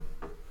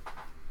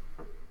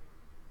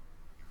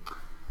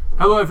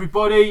Hello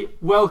everybody,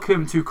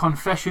 welcome to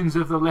Confessions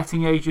of the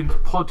Letting Agent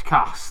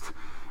podcast.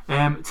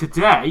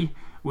 Today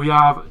we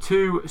have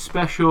two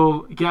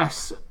special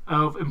guests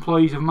of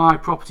employees of My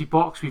Property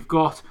Box. We've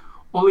got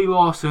Ollie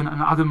Lawson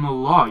and Adam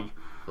Malloy.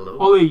 Hello.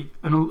 Ollie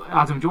and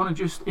Adam, do you want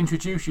to just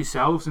introduce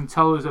yourselves and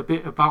tell us a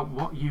bit about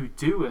what you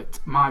do at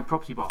My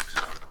Property Box?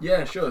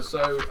 Yeah, sure.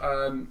 So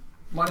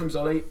my name's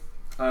Ollie.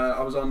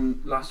 I was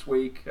on last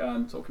week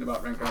talking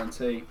about rent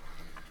guarantee.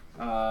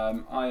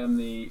 I am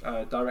the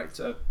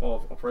Director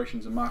of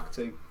Operations and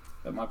Marketing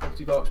at My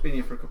Property Box. Been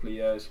here for a couple of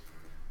years,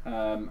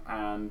 and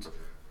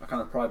I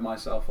kind of pride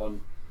myself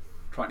on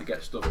trying to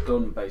get stuff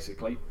done,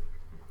 basically.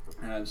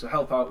 So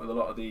help out with a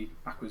lot of the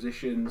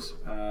acquisitions,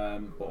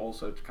 but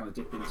also to kind of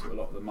dip into a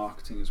lot of the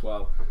marketing as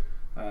well.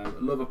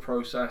 Love a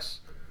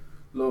process,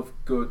 love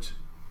good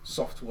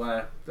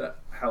software that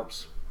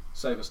helps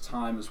save us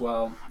time as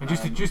well. And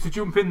just to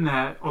jump in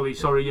there, Ollie,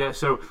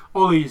 so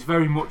Ollie is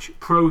very much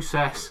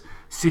process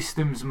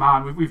systems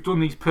man. We've done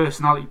these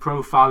personality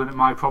profiling at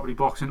My Property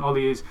Box, and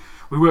Ollie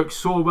we work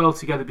so well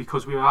together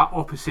because we are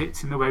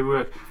opposites in the way we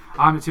work.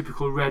 I'm a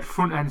typical red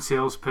front end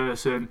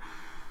salesperson.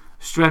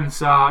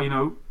 Strengths are,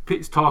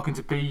 talking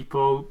to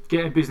people,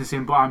 getting business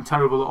in, but I'm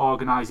terrible at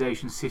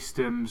organisation,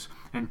 systems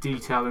and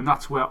detail, and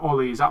that's where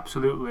Ollie is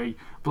absolutely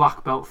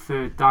black belt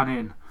third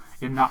dan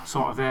in that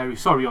sort of area.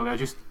 Sorry Ollie, I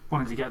just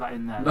wanted to get that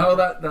in there. No,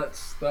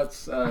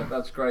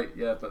 that's great,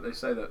 yeah, but they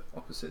say that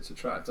opposites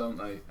attract, don't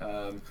they?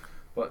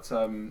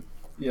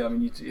 Yeah, I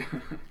mean,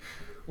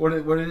 what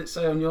did it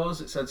say on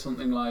yours? It said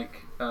something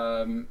like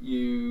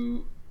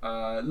you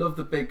love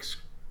the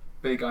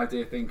big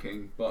idea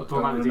thinking, but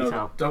don't want to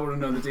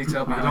know the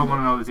detail behind it. I don't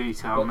want to know the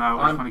detail. No,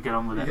 I just want to get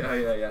on with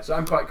it. Yeah. So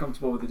I'm quite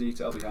comfortable with the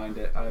detail behind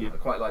it. I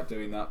quite like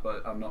doing that,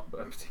 but I'm not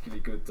a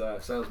particularly good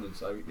salesman.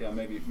 So yeah,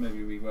 maybe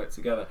we work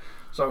together.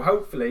 So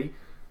hopefully,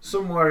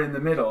 somewhere in the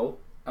middle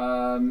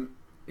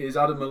is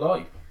Adam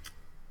Malloy.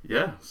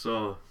 Yeah.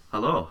 So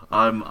hello,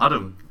 I'm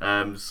Adam.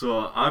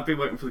 So I've been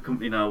working for the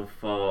company now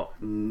for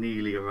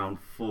nearly around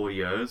 4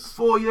 years.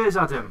 4 years,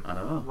 Adam. I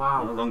know.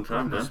 Wow. A long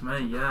time. Goodness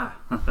me, yeah.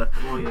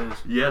 4 years.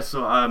 Yeah.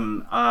 So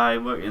I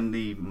work in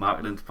the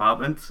marketing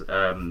department.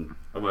 I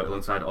work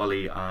alongside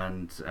Ollie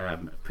and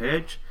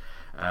Paige.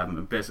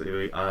 And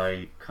basically,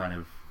 I kind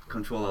of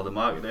control all the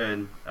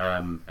marketing,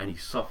 any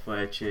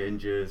software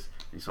changes,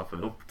 any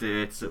software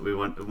updates that we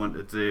want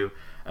to do,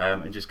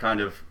 and just kind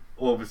of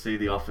oversee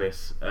the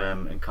office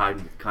and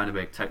kind of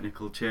make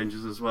technical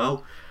changes as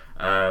well.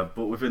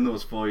 But within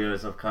those 4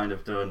 years, I've kind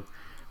of done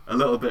a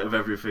little bit of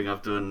everything.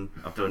 I've done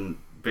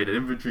been an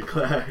inventory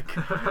clerk.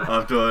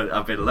 I've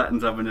been a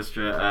lettings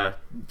administrator,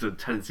 done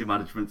tenancy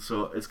management.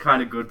 So it's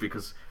kind of good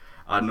because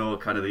I know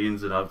kind of the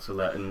ins and outs of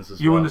lettings as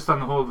well. You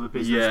understand the whole of the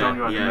business, don't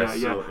you,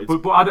 Adam? Yeah.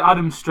 But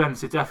Adam's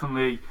strengths are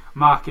definitely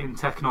marketing,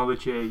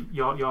 technology.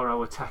 You're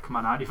our tech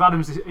man.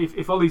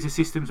 If Ollie's a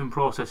systems and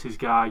processes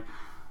guy,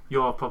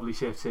 you're probably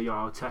safe to say you're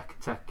our tech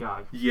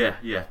guy. Yeah.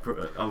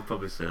 I would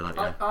probably say that.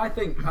 Yeah. I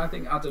think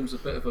Adam's a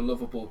bit of a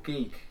lovable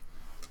geek.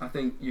 I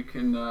think you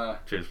can.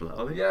 Cheers for that,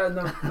 Ollie. Yeah,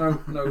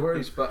 no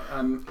worries. But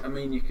I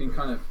mean, you can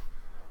kind of,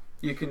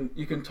 you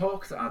can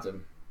talk to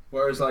Adam,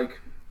 whereas like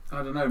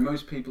I don't know,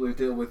 most people who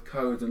deal with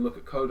code and look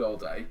at code all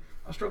day,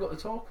 I struggle to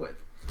talk with.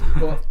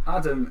 But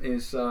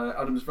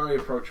Adam's very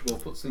approachable,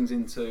 puts things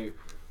into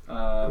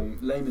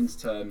layman's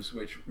terms,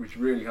 which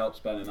really helps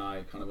Ben and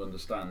I kind of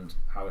understand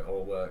how it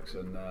all works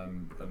and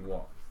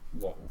what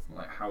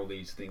like how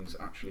these things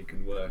actually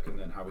can work, and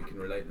then how we can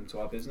relate them to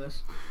our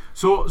business.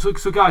 So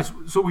guys,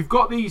 we've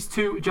got these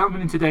two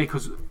gentlemen in today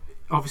because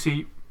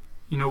obviously,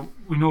 we know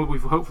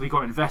we've hopefully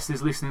got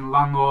investors listening,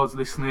 landlords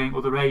listening,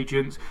 other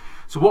agents.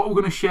 So what we're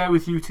going to share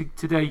with you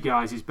today,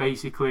 guys, is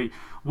basically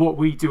what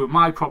we do at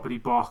My Property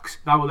Box,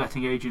 our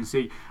letting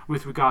agency,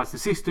 with regards to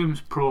systems,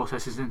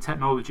 processes and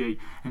technology,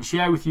 and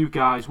share with you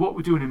guys what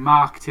we're doing in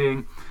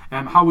marketing,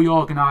 how we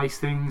organise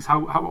things,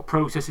 what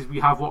processes we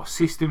have, what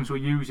systems we're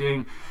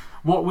using,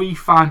 what we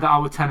find that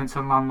our tenants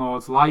and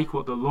landlords like,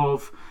 what they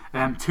love,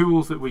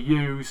 tools that we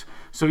use.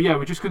 So yeah,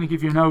 we're just going to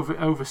give you an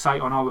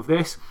oversight on all of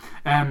this.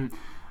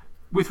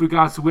 With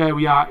regards to where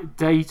we are at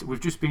date,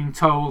 we've just been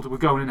told we're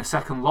going in a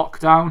second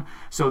lockdown.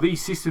 So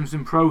these systems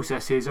and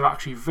processes are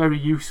actually very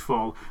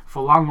useful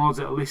for landlords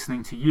that are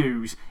listening to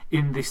use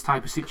in this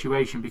type of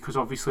situation, because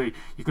obviously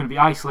you're going to be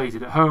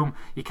isolated at home.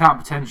 You can't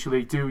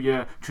potentially do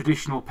your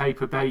traditional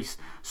paper-based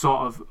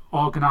sort of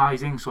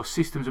organising. So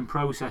systems and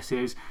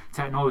processes,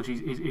 technology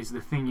is the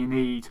thing you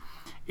need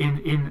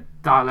in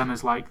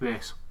dilemmas like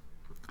this.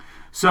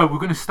 So we're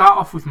going to start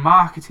off with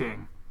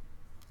marketing.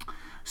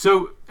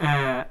 So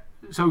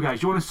guys,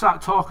 do you want to start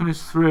talking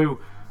us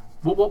through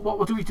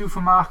what do we do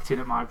for marketing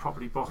at My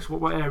Property Box?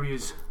 What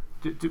areas,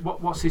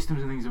 what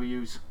systems and things do we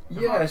use?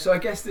 Yeah, so I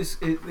guess this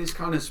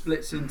kind of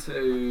splits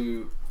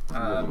into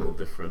a little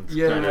different.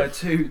 Yeah,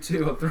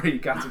 two or three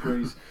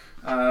categories.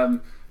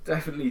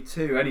 Definitely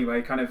two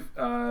anyway. Kind of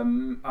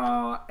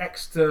our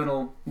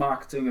external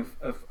marketing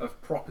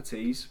of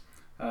properties.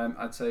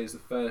 I'd say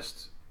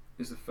is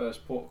is the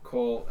first port of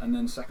call, and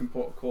then second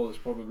port of call is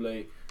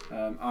probably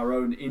our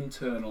own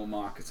internal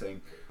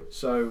marketing.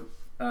 So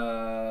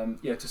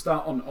to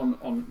start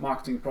on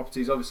marketing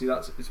properties, obviously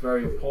it's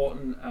very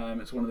important.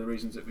 It's one of the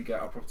reasons that we get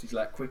our properties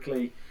let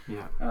quickly.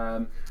 Yeah.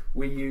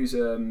 We use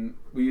a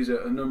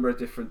number of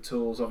different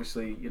tools.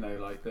 Obviously,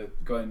 like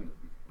going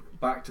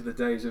back to the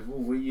days of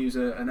we use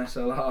an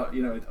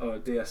SLR, or a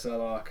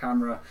DSLR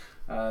camera.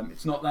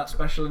 It's not that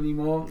special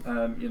anymore.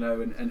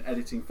 And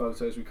editing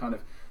photos, we kind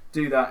of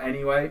do that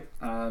anyway.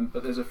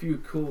 But there's a few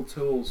cool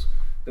tools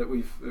that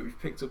we've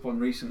picked up on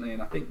recently,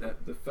 and I think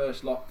that the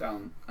first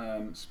lockdown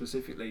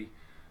specifically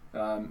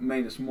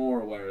made us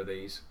more aware of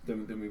these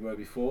than we were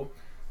before.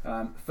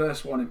 The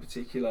first one in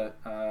particular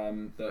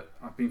that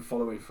I've been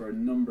following for a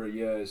number of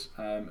years,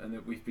 and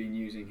that we've been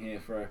using here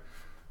for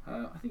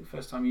I think the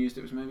first time we used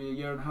it was maybe a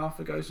year and a half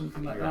ago,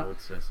 something like that. I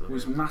would say so,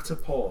 was yeah.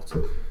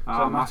 Matterport.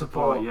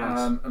 Matterport,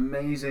 yes.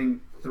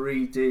 Amazing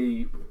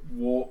 3D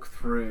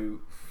walkthrough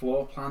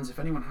floor plans. If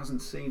anyone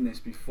hasn't seen this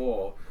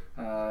before,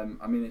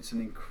 it's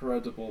an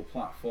incredible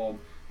platform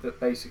that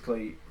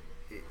basically,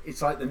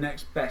 it's like the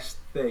next best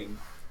thing.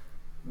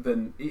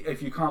 Then,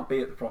 if you can't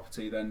be at the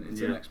property, then it's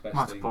the next best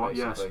thing. Matterport,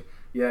 basically. yes.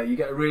 Yeah, you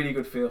get a really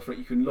good feel for it.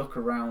 You can look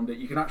around it.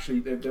 You can actually.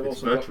 They've It's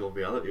also virtual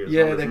reality as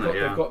yeah, well, they've isn't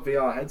it? got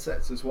VR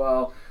headsets as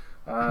well.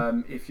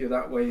 If you're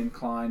that way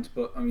inclined,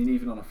 but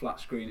even on a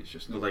flat screen, it's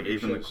just But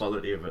even the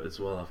quality of it as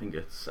well. I think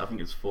it's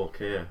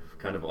 4K,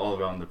 kind of all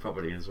around the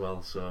property as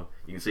well. So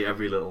you can see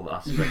every little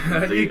aspect.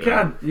 Of the you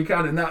can,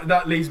 and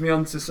that leads me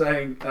on to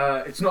saying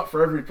it's not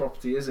for every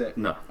property, is it?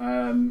 No.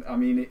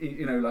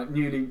 Like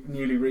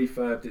newly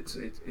refurbed,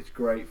 it's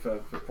great for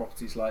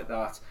properties like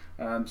that.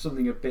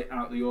 Something a bit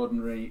out of the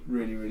ordinary,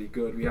 really, really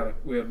good. We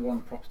had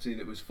one property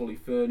that was fully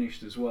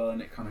furnished as well,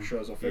 and it kind of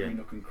shows off every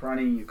nook and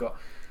cranny. You've got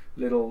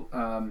little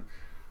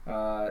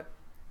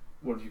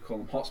what do you call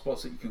them,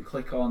 hotspots that you can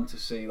click on to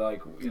see is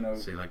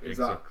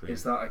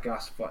that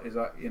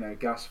a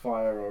gas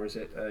fire, or is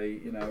it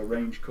a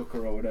range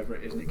cooker or whatever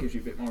it is, and it gives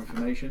you a bit more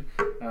information.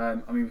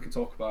 We can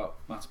talk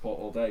about Matterport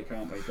all day,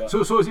 can't we? But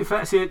so is it fair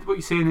to say what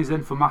you're saying is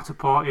then for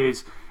Matterport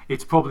is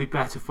it's probably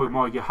better for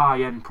more your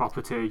high end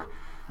property?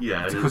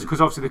 Yeah,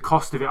 because obviously the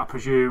cost of it, I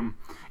presume,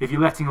 if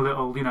you're letting a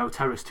little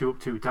terrace 2 up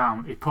 2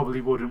 down, it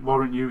probably wouldn't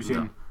warrant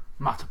using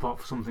Matterport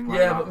for something like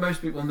that. Yeah, but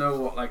most people know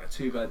what a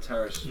 2-bed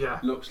terrace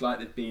looks like.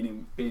 They've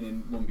been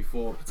in one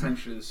before.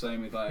 Potentially the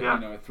same with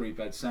a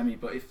 3-bed semi.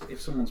 But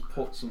if someone's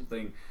put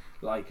something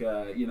like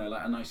a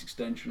nice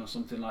extension or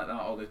something like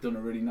that, or they've done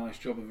a really nice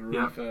job of a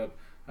refurb,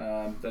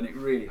 then it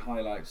really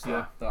highlights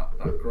that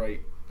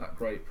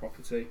great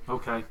property.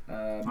 Okay.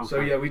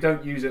 So we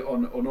don't use it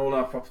on all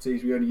our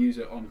properties. We only use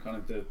it on kind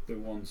of the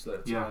ones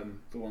that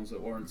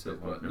warrant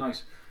it. But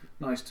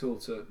nice tool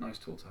to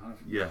have.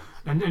 Yeah.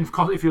 And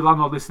if you're a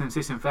landlord listening to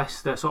this,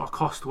 investor, sort of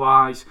cost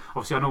wise,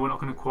 obviously I know we're not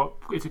going to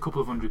quote. It's a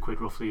couple of £100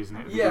 roughly, isn't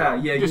it?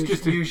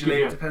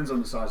 Usually it depends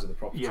on the size of the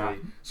property. Yeah.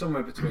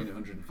 Somewhere between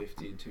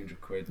 150 and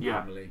 £200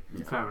 normally.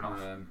 Yeah. Fair enough.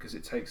 Because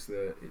it takes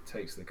the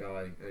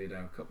guy a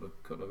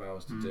couple of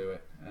hours to do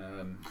it.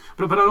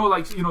 But I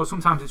know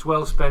sometimes it's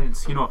well spent.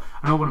 I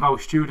know one of our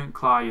student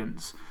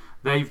clients,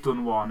 they've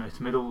done one at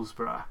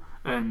Middlesbrough,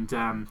 and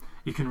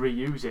you can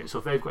reuse it. So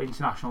if they've got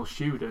international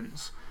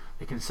students,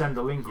 they can send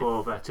a link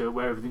over to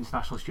wherever the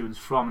international student's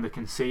from, and they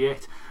can see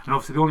it. And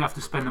obviously, they only have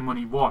to spend the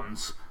money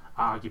once,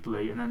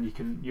 arguably, and then you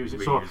can use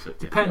it. So it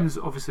depends,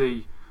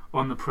 obviously,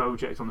 on the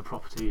project, on the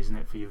property, isn't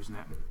it, for using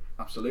it?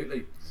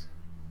 Absolutely.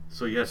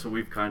 So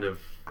we've kind of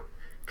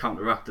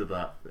counteracted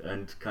that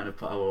and kind of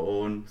put our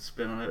own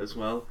spin on it as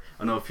well.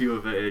 I know a few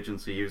other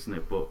agents are using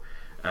it, but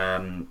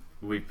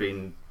we've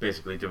been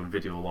basically doing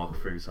video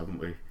walkthroughs, haven't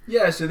we?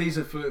 Yeah. So these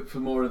are for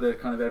more of the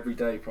kind of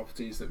everyday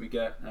properties that we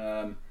get.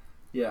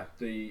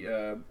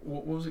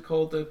 What was it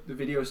called? The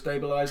video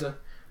stabilizer.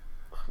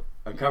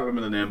 I can't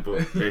remember the name,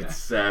 but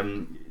it's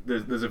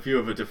there's a few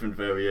other different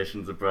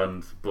variations of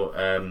brand, but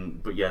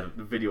the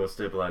video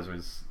stabilizer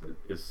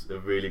is a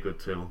really good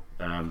tool,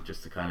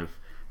 just to kind of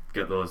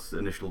get those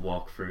initial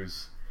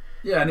walkthroughs.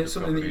 Yeah, and it's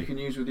something that you can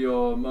use with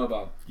your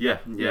mobile. Yeah,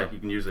 you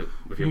can use it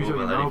with your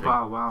mobile.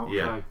 Wow, okay.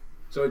 Yeah.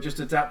 So it just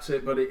adapts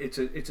it, but it's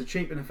a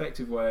cheap and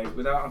effective way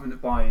without having to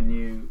buy a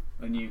new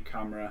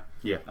camera.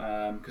 Yeah.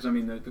 Because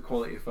the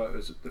quality of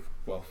photos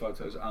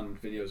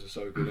and videos are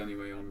so good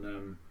anyway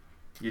on.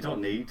 You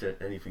don't need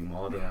anything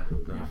more than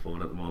a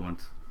phone at the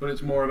moment. But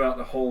it's more about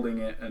the holding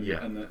it and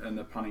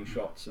the panning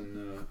shots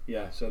and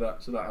so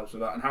that helps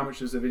with that. And how much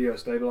does the video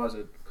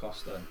stabilizer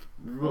cost then?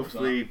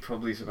 Roughly,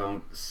 probably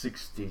around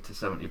 £60 to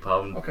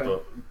 £70.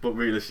 Okay. But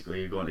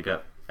realistically, you're going to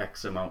get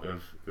X amount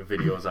of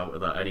videos out of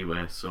that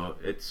anyway, so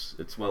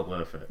it's well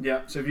worth it.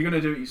 Yeah. So if you're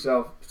going to do it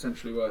yourself,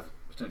 potentially worth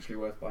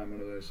buying one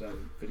of those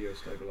video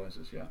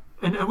stabilizers. Yeah.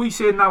 And are we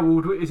saying now?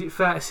 Is it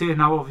fair to say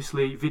now?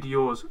 Obviously,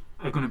 videos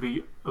are going to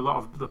be a lot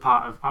of the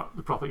part of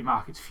the property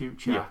market's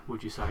future. Yeah.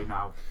 Would you say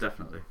now?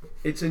 Definitely.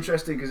 It's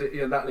interesting because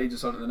that leads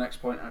us on to the next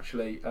point.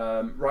 Actually,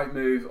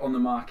 Rightmove on the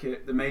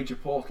market. The major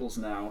portals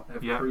now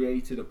have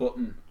created a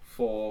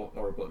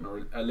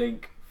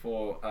link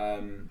for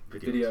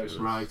Video videos.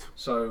 Right.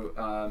 So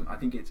I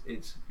think it's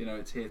it's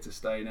here to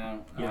stay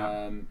now.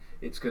 Yeah.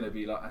 It's going to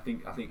be like I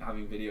think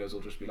having videos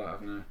will just be like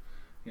having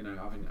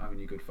having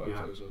your good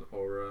photos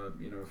or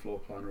a floor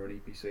plan or an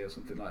EPC or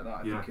something like that.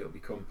 I think it'll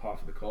become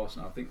part of the course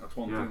now. I think that's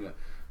one thing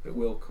that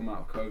will come out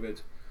of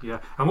COVID. Yeah.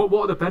 And what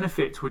are the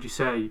benefits, would you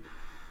say,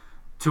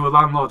 to a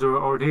landlord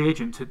or an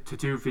agent to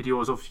do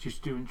videos of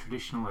just doing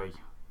traditionally,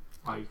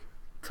 like?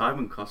 Time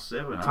and cost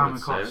saving, I Time would and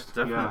say. cost,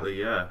 Definitely,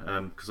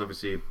 yeah. Because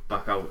obviously you're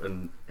back out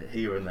and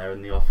here and there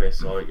in the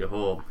office or at your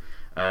home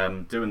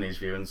doing these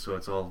viewings, so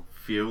it's all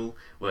fuel,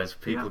 whereas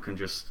people can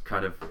just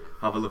kind of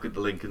have a look at the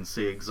link and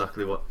see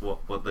exactly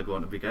what they're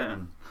going to be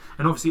getting.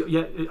 And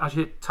obviously, as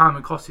you time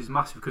and cost is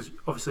massive, because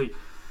obviously,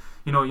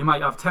 you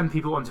might have 10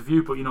 people on to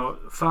view, but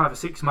 5 or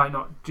 6 might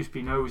not just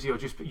be nosy, or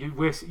just you're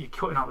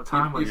cutting out the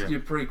time.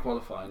 You're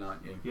pre-qualifying,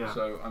 aren't you? Yeah.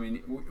 So I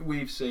mean,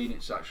 we've seen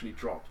it's actually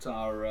dropped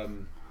our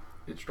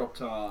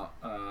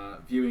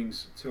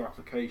viewings to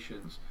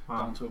applications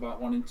down to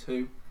about 1 in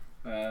 2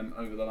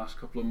 over the last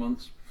couple of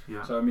months.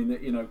 Yeah. So I mean,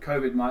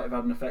 COVID might have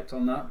had an effect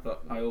on that,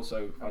 but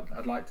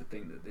I'd like to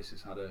think that this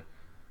has had a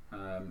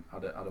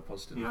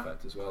positive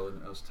effect as well,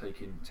 and us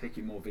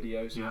taking more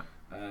videos. Yeah.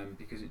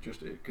 Because it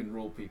can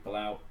rule people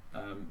out,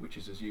 which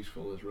is as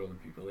useful as ruling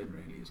people in,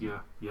 really, isn't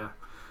it? Yeah.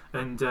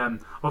 And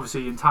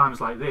obviously, in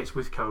times like this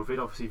with COVID,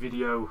 obviously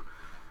video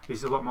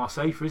is a lot more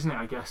safer, isn't it?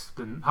 I guess,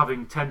 than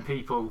having 10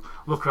 people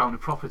look around a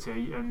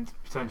property and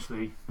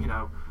potentially,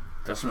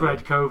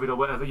 spread COVID or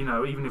whatever.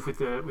 Even if with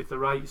the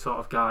right sort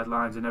of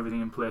guidelines and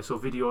everything in place, or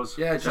videos,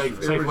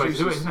 safe way to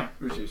do it, isn't it?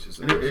 Reduces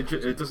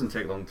it doesn't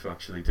take long to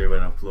actually do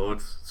an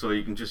upload, so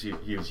you can just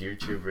use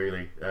YouTube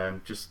really.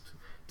 Just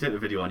take the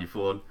video on your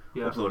phone,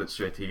 upload it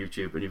straight to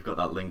YouTube, and you've got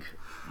that link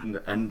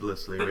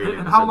endlessly. Really,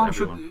 and how long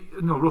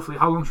roughly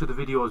how long should the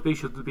videos be?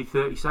 Should they be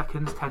 30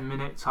 seconds, 10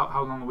 minutes?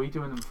 How long are we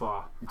doing them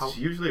for? It's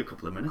usually a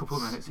couple of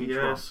minutes. Each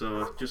one.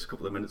 So just a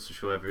couple of minutes to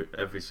show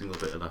every single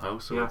bit of the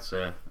house. So I'd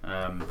say,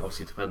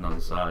 obviously depending on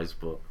the size,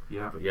 but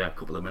a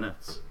couple of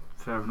minutes.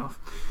 Fair enough.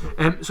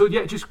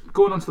 Just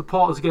going on to the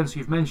portals again.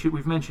 So we've mentioned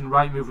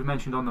Rightmove, we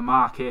mentioned On the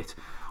Market.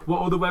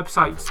 What other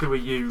websites do we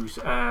use?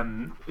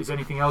 Is there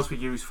anything else we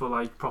use for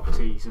like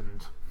properties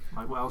and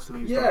like what else do we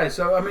use? Yeah,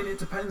 so I mean it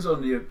depends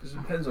on your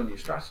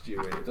strategy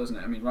really, doesn't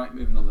it? I mean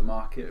Rightmove and On the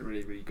Market are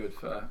really, really good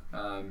for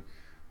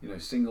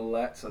single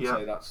lets. I'd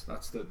say that's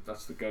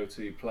the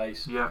go-to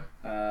place. Yeah.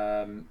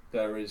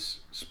 There is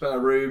Spare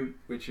Room,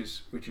 which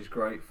is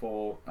great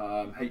for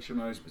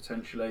HMOs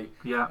potentially.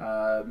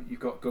 Yeah.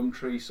 You've got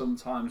Gumtree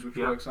sometimes, which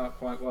works out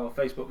quite well.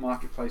 Facebook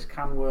Marketplace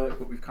can work,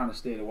 but we've kind of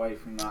steered away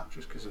from that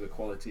just because of the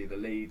quality of the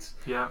leads.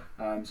 Yeah.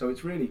 So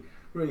it's really,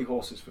 really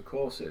horses for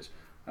courses.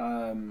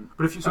 But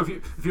if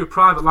you're a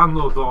private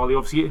landlord, Ollie,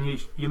 obviously, and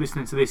you're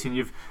listening to this and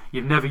you've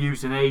never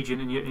used an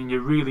agent and you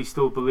really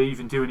still believe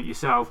in doing it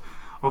yourself.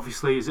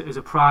 Obviously, as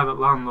a private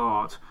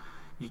landlord,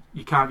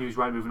 you can't use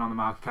Rightmove and On the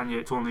Market, can you?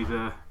 It's only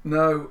the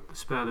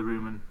Spare the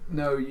Room and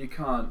no, you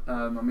can't.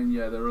 I mean,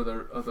 there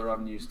are other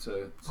avenues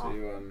to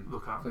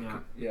look at,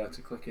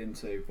 to click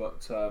into.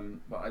 But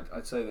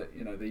I'd say that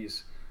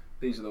these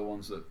are the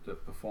ones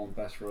that perform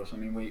best for us. I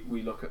mean,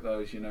 we look at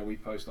those. We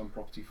post on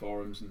property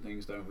forums and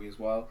things, don't we, as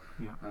well?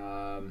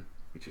 Yeah.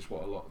 Which is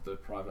what a lot of the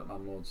private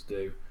landlords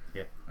do.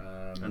 Yeah,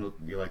 and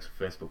you like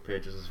Facebook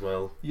pages as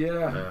well.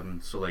 Yeah.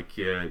 So like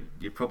your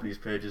properties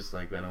pages,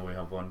 like I know we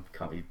have one,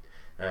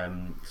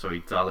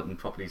 Darlington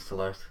Properties to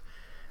Let,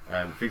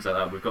 things like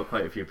that. We've got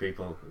quite a few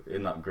people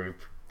in that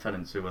group,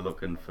 tenants who are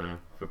looking for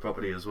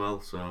property as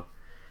well. So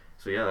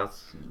yeah,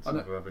 that's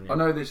another avenue. I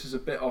know this is a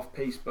bit off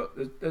piece, but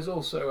there's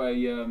also a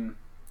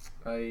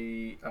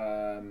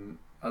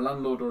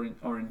landlord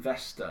or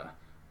investor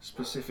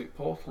specific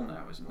portal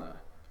now, isn't there?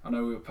 I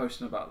know we were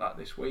posting about that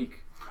this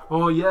week.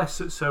 Oh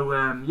yes, so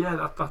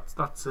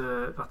that's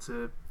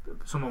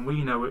someone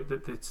we know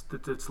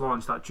that's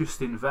launched that, Just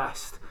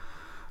Invest.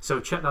 So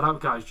check that out,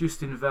 guys.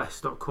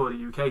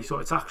 justinvest.co.uk. So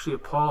it's actually a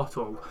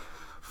portal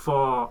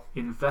for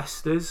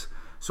investors.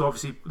 So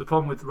obviously the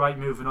problem with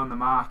Rightmove and On the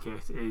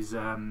Market is,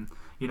 if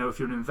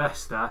you're an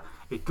investor,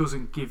 it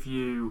doesn't give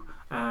you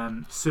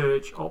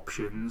search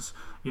options,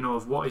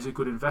 of what is a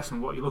good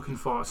investment, what you're looking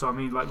for. So I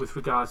mean, like with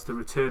regards to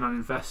return on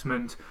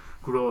investment,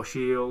 gross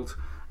yield,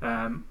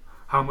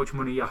 how much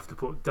money you have to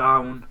put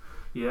down,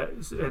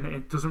 and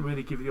it doesn't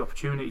really give you the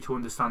opportunity to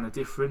understand the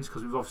difference,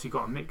 because we've obviously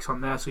got a mix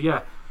on there. So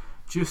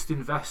Just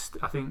Invest,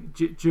 I think,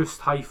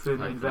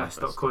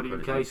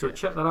 just-invest.co.uk. So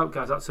check that out,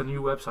 guys. That's a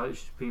new website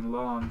that's just been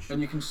launched.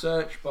 And you can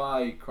search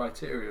by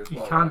criteria as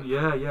well. You can, right?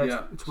 yeah.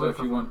 It's so if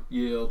you want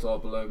yield or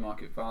below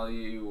market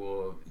value,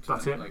 or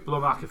that's it, like, below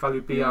market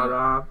value,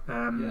 BRR.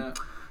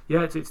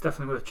 It's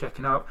definitely worth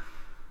checking out.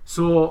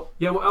 So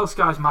what else,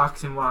 guys?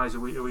 Marketing wise, are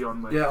we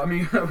on with? Yeah, I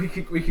mean, we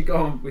could go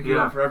on. We could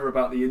go on forever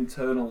about the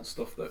internal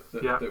stuff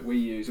that we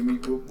use, and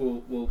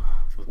we'll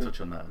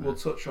touch on that. We'll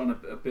touch on a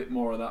bit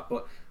more of that,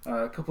 but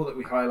a couple that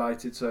we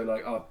highlighted. So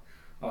like our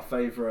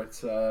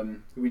favourite,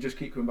 we just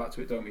keep coming back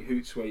to it, don't we?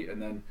 Hootsuite,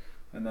 and then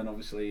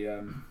obviously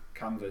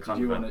Canva.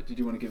 Did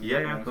you want to give?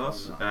 Yeah, of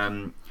course.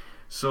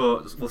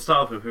 So we'll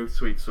start off with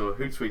Hootsuite. So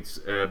Hootsuite's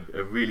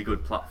a really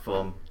good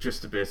platform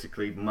just to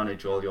basically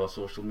manage all your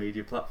social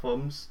media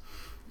platforms.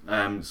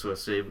 So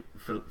say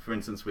for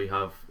instance we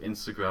have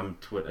Instagram,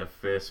 Twitter,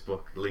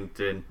 Facebook,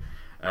 LinkedIn.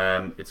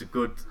 It's a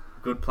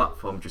good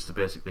platform just to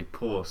basically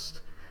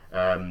post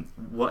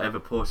whatever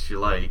posts you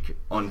like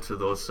onto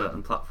those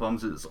certain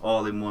platforms. It's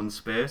all in one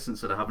space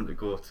instead of having to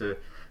go to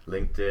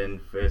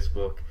LinkedIn,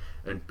 Facebook,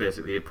 and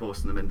basically you're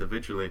posting them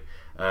individually.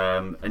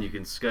 And you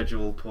can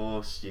schedule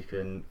posts, you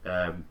can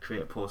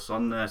create posts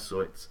on there.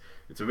 So it's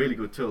a really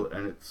good tool,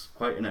 and it's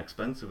quite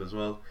inexpensive as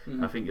well.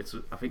 I think it's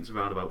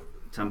around about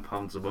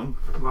 £10 a month.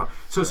 Wow.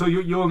 So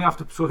you only have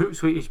to. So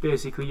Hootsuite is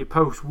basically you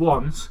post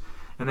once,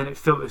 and then it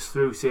filters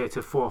through, say,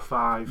 to 4 or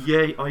 5.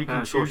 Yeah, or you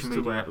can choose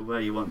social to where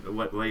you want the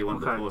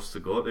Okay. post to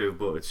go to.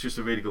 But it's just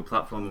a really good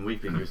platform, and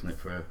we've been using it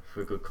for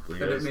a good couple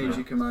of And years. it means now.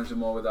 you can manage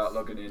them all without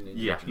logging in.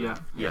 Yeah.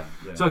 Yeah.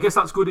 So I guess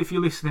that's good if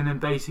you're listening, and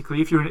basically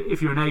if you're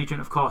an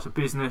agent, of course, a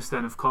business,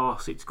 then of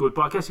course it's good.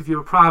 But I guess if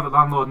you're a private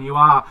landlord and you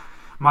are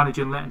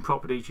managing letting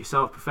properties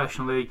yourself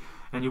professionally,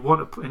 and you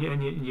want to,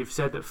 and you've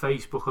said that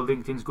Facebook or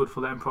LinkedIn's good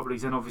for letting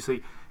properties, then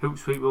obviously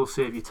Hootsuite will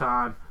save you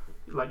time.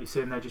 Like you're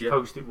saying there, just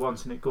post it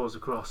once and it goes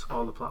across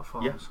all the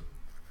platforms.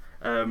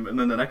 Yeah. And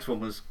then the next one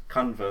was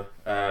Canva.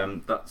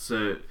 That's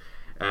a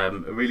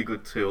really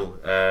good tool.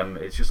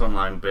 It's just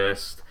online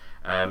based.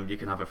 You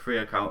can have a free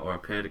account or a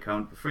paid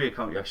account. The free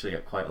account, you actually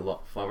get quite a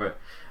lot for it.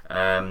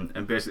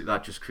 And basically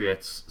that just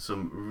creates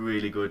some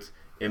really good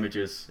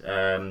images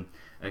and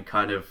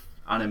kind of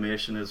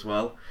animation as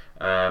well.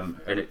 And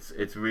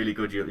it's really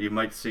good. You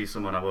might see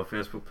some on our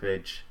Facebook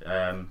page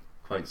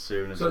quite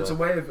soon as well. So it's a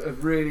way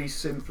of really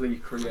simply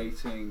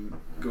creating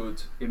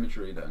good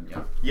imagery then,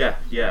 yeah?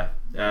 Yeah.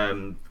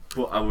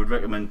 But I would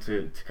recommend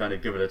to kind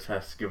of give it a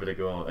test, give it a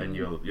go, and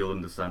you'll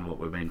understand what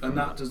we mean. And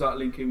does that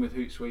link in with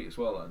Hootsuite as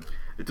well then?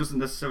 It doesn't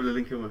necessarily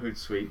link in with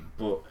Hootsuite,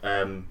 but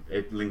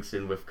it links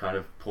in with kind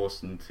of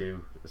posting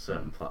to a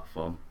certain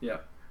platform. Yeah.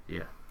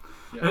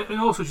 And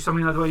also, just I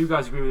mean, I don't know you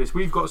guys agree with this.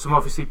 We've got some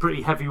obviously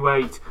pretty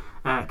heavyweight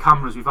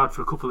cameras we've had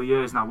for a couple of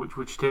years now,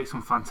 which take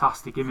some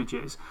fantastic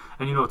images.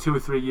 And 2 or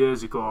 3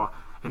 years ago,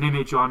 an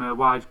image on a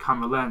wide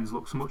camera lens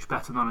looks much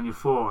better than on your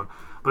phone.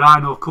 But I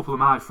know a couple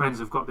of my friends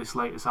have got this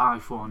latest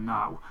iPhone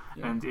now,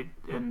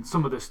 and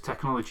some of this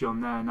technology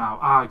on there now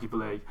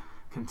arguably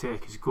can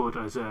take as good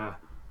as a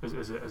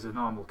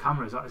normal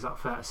camera. Is that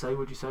fair to say?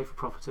 Would you say for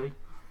property?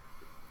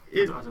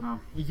 I don't know.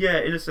 Yeah,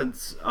 in a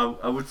sense,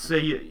 I would say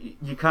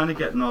you kind of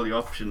getting all the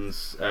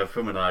options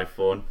from an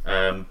iPhone,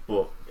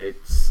 but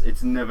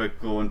it's never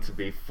going to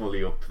be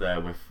fully up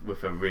there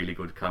with a really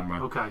good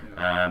camera. Okay.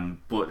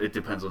 But it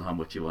depends on how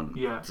much you want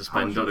to how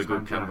spend much on you a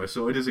good spend, camera.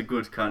 So it is a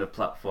good kind of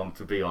platform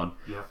to be on.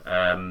 Yeah.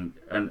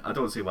 And I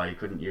don't see why you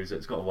couldn't use it.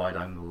 It's got a wide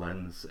angle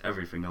lens,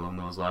 everything along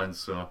those lines.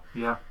 So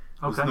Yeah.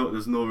 Okay.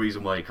 there's no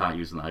reason why you can't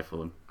use an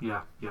iPhone.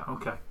 Yeah.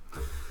 Okay.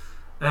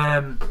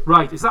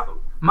 Right. Is that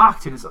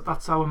marketing?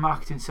 That's our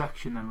marketing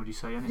section then? Would you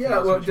say anything? Yeah,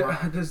 else well, which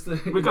one? there's the.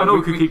 I know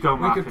we could keep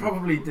going. We marketing. could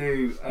probably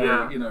do, 3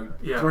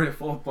 or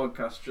 4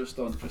 podcasts just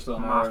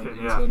on our own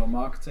Marketing, internal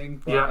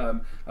marketing. But Yeah.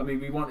 I mean,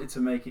 we wanted to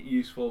make it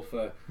useful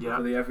for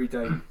the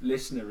everyday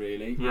listener,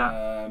 really.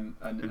 Yeah.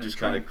 And just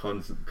kind of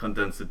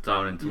condense it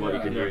down into what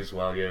you can use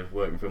while you're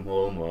working from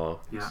home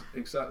or. Yeah.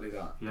 Exactly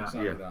that. Yeah.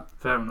 Exactly that.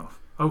 Fair enough.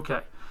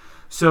 Okay.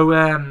 So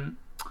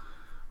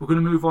we're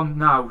going to move on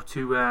now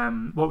to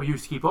what we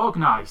used to keep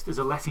organised as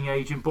a letting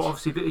agent, but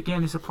obviously,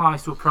 again, this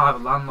applies to a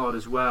private landlord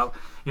as well.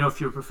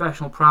 If you're a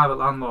professional private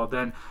landlord,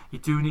 then you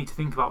do need to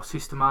think about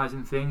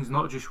systemising things,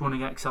 not just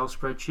running Excel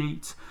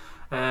spreadsheets.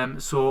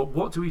 So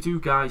what do we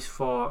do, guys,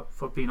 for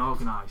being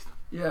organised?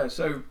 Yeah,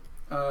 so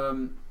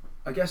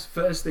I guess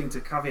first thing to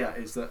caveat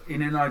is that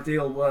in an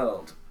ideal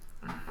world,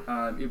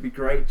 it'd be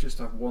great just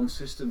to have one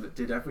system that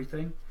did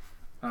everything.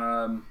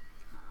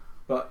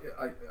 But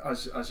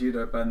as you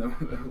know, Ben,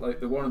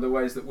 one of the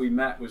ways that we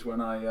met was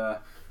when I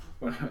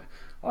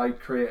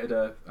created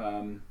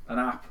an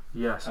app.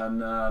 Yes.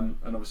 And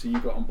obviously you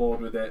got on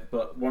board with it.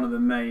 But one of the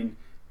main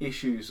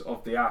issues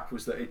of the app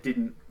was that it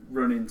didn't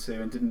run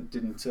into and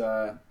didn't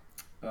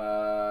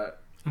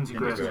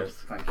Integrate.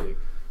 Thank you.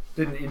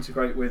 Didn't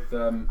integrate with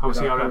Our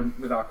CRM.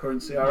 with our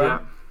current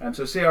CRM.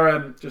 So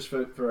CRM, just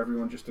for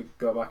everyone, just to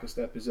go back a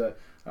step, is a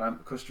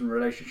customer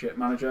relationship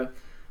manager.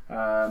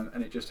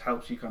 And it just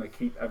helps you kind of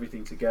keep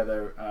everything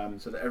together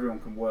so that everyone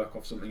can work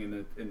off something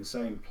in the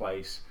same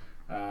place,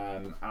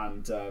 and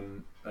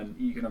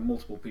you can have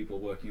multiple people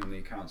working on the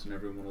accounts, and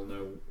everyone will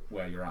know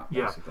where you're at.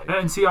 Basically.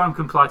 And CRM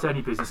can apply to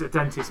any business. A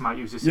dentist might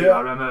use a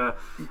CRM,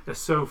 a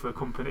sofa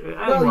company.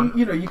 Anyone.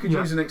 Well, you could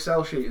use an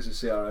Excel sheet as a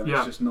CRM. Yeah.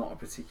 It's just not a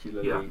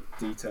particularly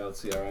detailed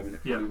CRM, and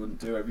it probably wouldn't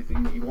do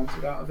everything that you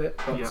wanted out of it.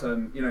 But if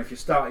you're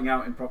starting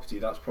out in property,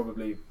 that's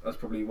probably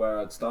where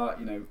I'd start.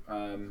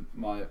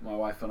 My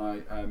wife and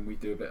I, we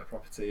do a bit of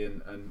property,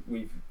 and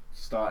we've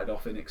started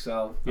off in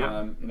Excel.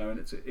 And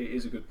it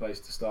is a good place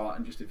to start.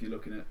 And just if you're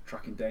looking at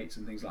tracking dates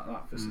and things like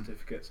that for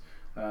certificates,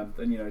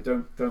 then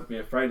don't be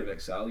afraid of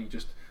Excel.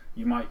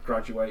 You might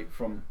graduate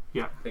from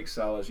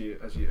Excel as you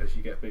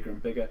get bigger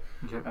and bigger.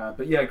 Okay.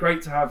 But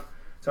great to have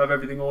to have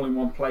everything all in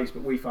one place,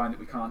 but we find that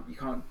you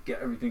can't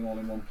get everything all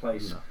in one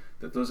place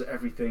that does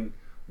everything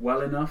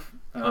well enough.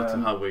 Or to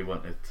how we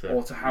want it to.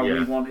 Or to how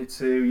we want it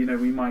to. You know,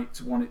 we might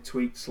want it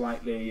tweaked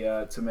slightly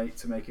to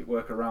make it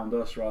work around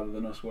us rather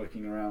than us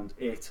working around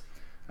it.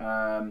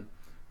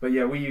 But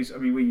yeah, we use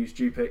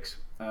Dupix,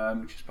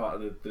 which is part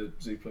of the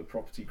Zoopla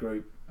property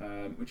group,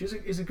 which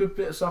is a good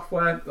bit of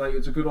software. Like,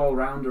 it's a good all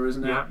rounder,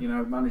 isn't it? Yeah. You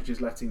know,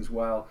 manages lettings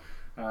well.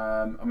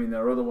 I mean,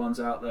 there are other ones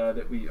out there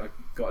that I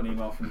got an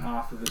email from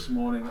Arthur this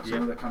morning. That's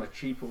another kind of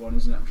cheaper one,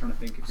 isn't it? I'm trying to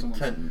think if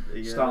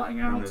someone's starting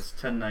out. And there's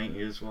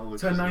 1090 as well.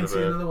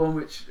 1090, another one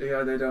which they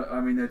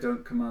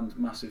don't command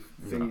massive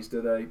fees,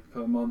 do they,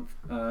 per month?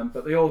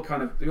 But they all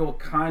kind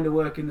of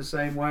work in the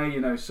same way.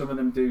 You know, some of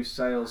them do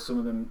sales, some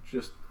of them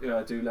just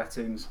do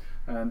lettings,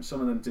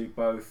 some of them do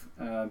both.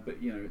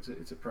 But you know,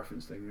 it's a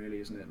preference thing, really,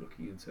 isn't it?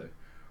 Looking into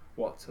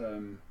what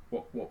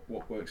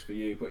works for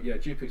you. But yeah,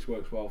 Dupix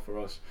works well for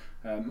us.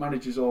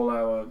 Manages all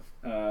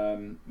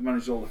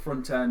the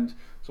front end,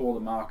 so all the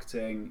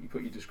marketing. You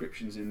put your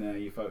descriptions in there,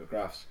 your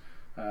photographs.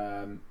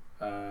 You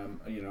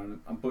know,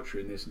 I'm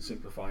butchering this and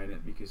simplifying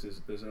it because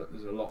there's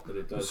a lot that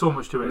it does. There's so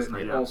much to it, isn't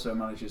it? It also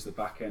manages the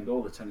back end,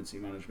 all the tenancy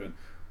management.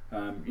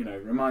 You know,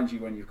 reminds you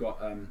when you've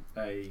got a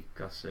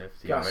gas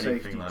safety due, like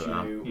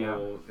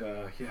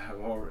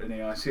or an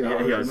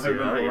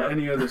EICR, or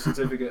any other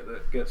certificate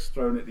that gets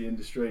thrown at the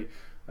industry,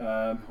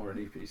 or an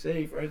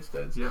EPC, for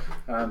instance.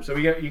 So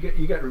you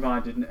get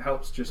reminded, and it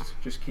helps just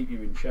keep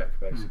you in check,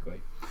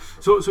 basically.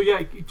 So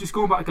yeah, just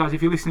going back, guys,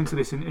 if you're listening to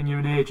this and you're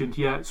an agent,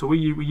 so we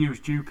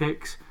use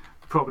Dupix,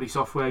 property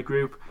software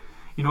group.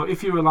 You know,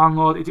 if you're a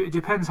landlord, it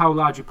depends how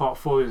large your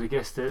portfolio is, I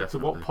guess, to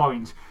what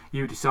point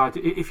you decide.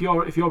 If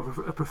you're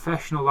a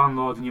professional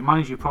landlord and you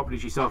manage your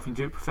properties yourself and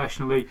do it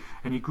professionally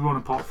and you grow on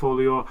a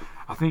portfolio,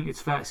 I think it's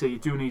fair to say you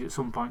do need at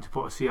some point to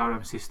put a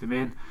CRM system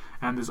in.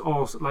 And there's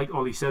also, like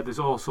Ollie said, there's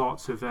all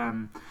sorts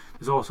on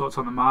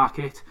the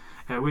market.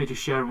 We're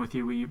just sharing with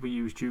you. We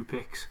use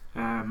Dupix.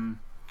 And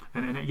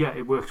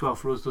it works well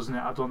for us, doesn't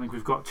it? I don't think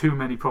we've got too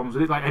many problems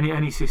with it. Like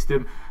any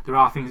system, there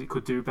are things it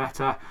could do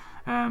better.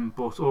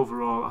 But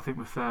overall, I think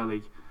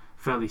we're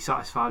fairly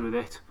satisfied with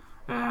it.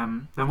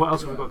 Then what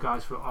else have we got,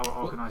 guys, for our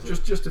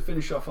organisation? Just to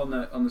finish off on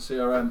the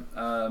CRM,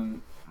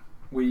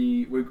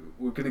 we're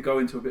going to go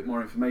into a bit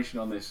more information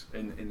on this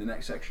in the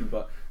next section.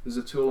 But there's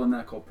a tool in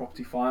there called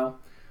Property File,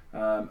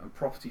 and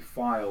Property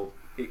File,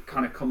 it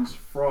kind of comes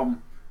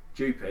from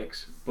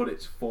Dupix, but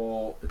it's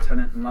for the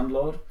tenant and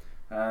landlord.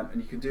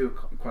 And you can do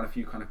quite a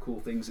few kind of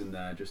cool things in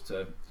there just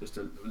to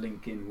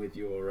link in with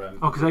your.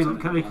 Because they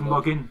can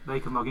log in. They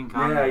can log in.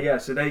 Can't they? Yeah.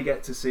 So they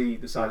get to see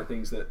the side of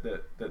things that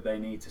they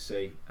need to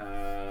see.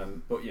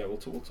 But yeah, we'll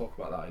talk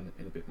about that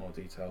in a bit more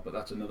detail. But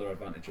that's another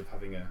advantage of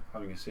having a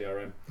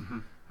CRM.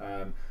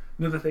 Mm-hmm.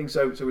 Another thing.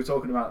 So we're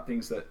talking about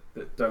things that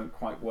don't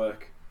quite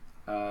work,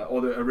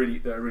 or that are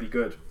really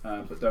good,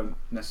 but don't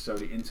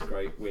necessarily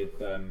integrate with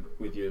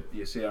your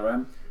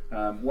CRM.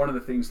 One of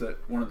the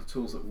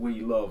tools that we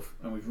love,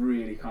 and we've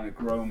really kind of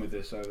grown with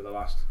this over the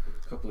last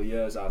couple of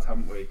years,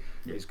 haven't we?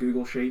 Is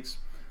Google Sheets.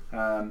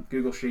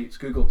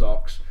 Google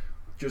Docs.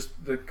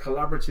 Just the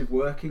collaborative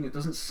working. It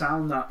doesn't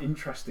sound that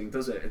interesting,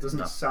 does it? It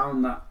doesn't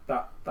sound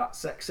that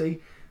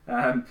sexy.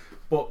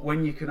 But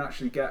when you can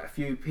actually get a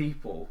few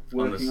people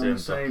working on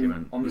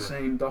the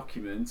same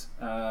document,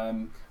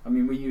 I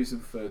mean, we use them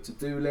for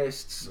to-do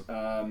lists,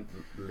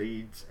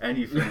 leads,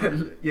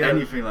 anything,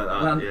 anything like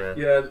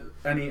that.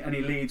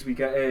 Any leads we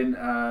get in,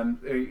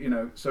 you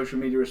know, social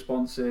media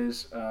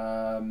responses,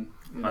 analytics,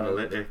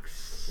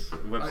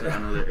 website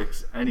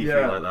analytics,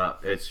 anything like that.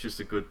 It's just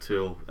a good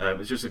tool.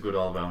 It's just a good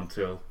all-round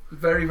tool.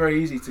 Very,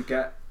 very easy to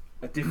get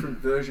a different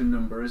version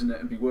number, isn't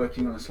it, and be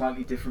working on a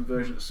slightly different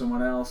version of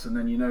someone else, and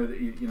then you know that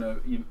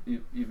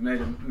you've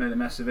made a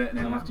mess of it, and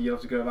then you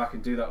have to go back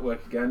and do that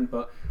work again.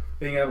 But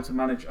being able to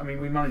manage, I mean,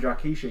 we manage our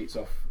key sheets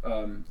off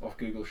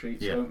Google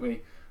Sheets, don't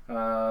we?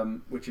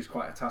 Which is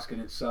quite a task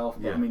in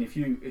itself. But I mean, if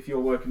you're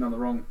working on the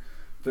wrong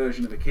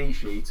version of a key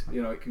sheet,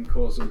 you know, it can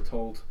cause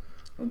untold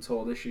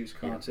issues,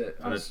 can't it?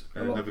 And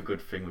another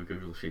good thing with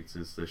Google Sheets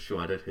is the show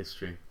edit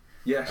history.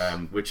 Yes.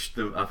 Which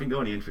I think they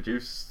only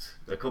introduced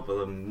a couple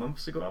of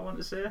months ago, I want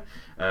to say.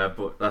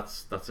 But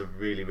that's a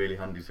really, really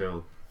handy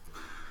tool.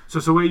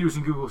 So we're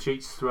using Google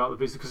Sheets throughout the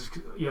business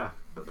because we're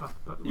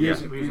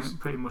using it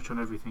pretty much on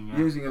everything. Yeah.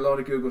 Using a lot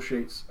of Google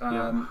Sheets,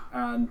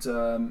 and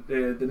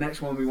the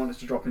next one we wanted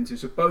to drop into.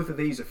 So both of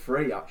these are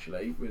free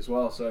actually as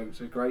well. So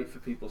great for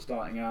people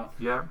starting out.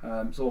 Yeah.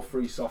 It's all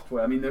free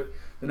software. I mean, the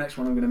next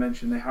one I'm going to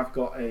mention, they have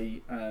got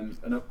an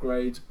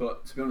upgrade,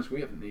 but to be honest,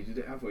 we haven't needed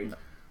it, have we? No.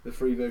 The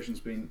free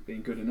version's been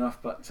good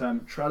enough, but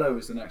Trello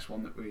is the next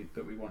one that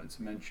we wanted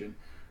to mention.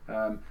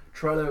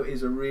 Trello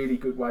is a really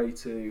good way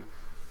to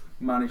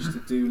manage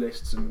to-do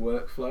lists and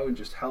workflow and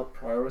just help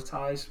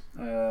prioritize.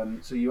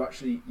 So you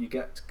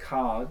get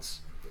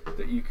cards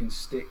that you can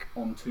stick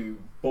onto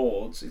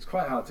boards. It's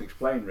quite hard to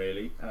explain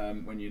really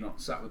when you're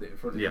not sat with it in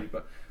front of you.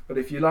 But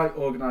if you like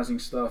organising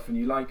stuff and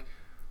you like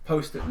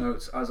post-it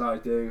notes, as I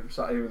do, I'm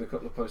sat here with a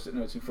couple of post-it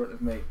notes in front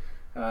of me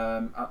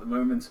at the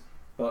moment.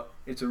 but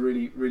it's a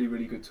really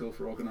good tool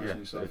for organising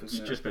yourself. It's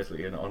isn't it? just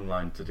basically an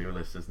online to-do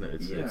list, isn't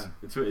it? Yeah.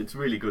 It's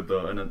really good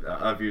though, and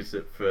I've used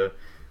it for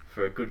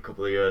a good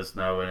couple of years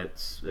now, and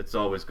it's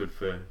always good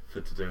for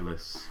to-do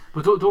lists.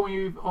 But don't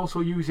you also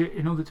use it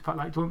in other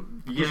departments? Like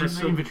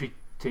the inventory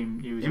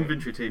team use it?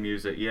 Inventory team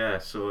use it, yeah.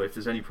 So if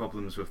there's any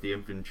problems with the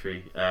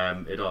inventory,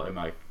 it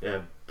automatic.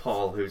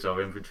 Paul, who's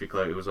our inventory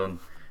clerk, who was on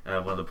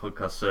one of the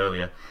podcasts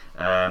earlier,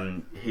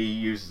 he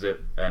uses it,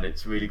 and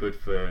it's really good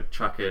for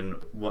tracking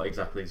what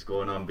exactly is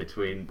going on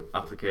between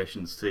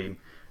applications team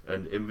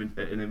and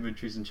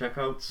inventories and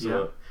checkouts.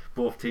 So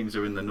both teams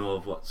are in the know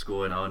of what's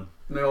going on.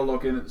 And they all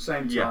log in at the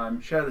same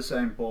time, share the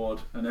same board,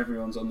 and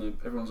everyone's on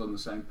the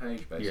same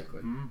page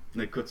basically. And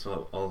it cuts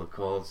out all the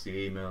calls,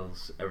 the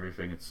emails,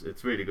 everything.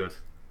 It's really good.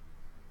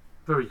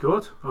 Very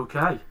good.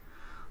 Okay,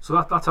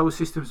 so that's our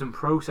systems and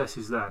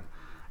processes then.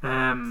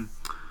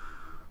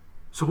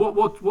 So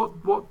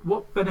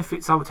what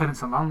benefits our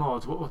tenants and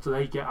landlords? What do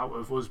they get out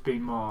of us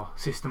being more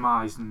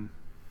systemised and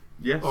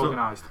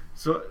organised?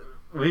 So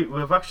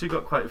we've actually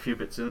got quite a few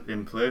bits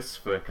in place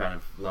for kind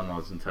of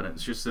landlords and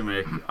tenants, just to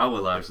make our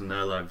lives and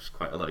their lives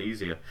quite a lot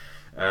easier.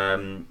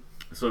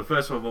 So the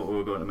first one, what we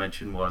were going to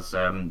mention was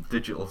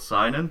digital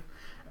signing.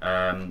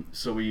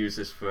 So we use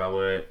this for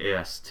our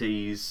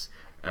ASTs,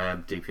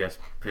 DPS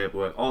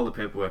paperwork, all the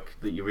paperwork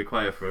that you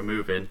require for a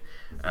move-in.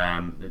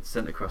 It's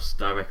sent across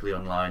directly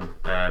online.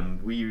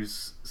 We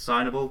use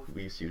Signable,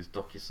 we used to use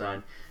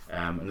DocuSign,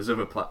 and there's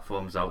other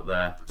platforms out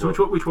there. So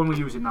which one we're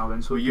using now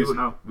then? So we're using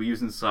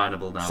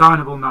Signable now.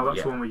 Signable now,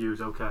 that's the one we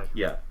use, okay.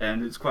 Yeah,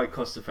 and it's quite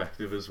cost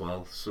effective as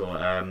well.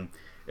 So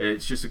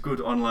it's just a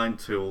good online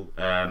tool.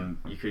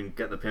 You can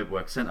get the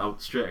paperwork sent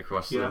out straight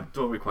across to them.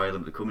 Don't require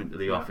them to come into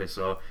the office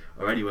or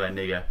anywhere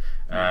near.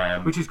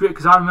 Which is great,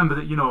 because I remember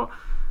that,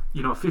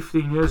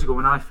 15 years ago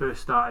when I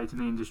first started in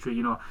the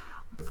industry,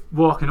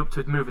 walking up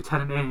to move a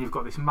tenant in, and you've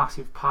got this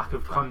massive pack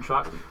of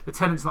contract. The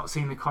tenant's not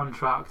seen the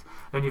contract,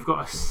 and you've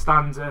got to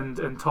stand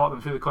and talk them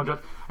through the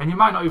contract, and you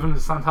might not even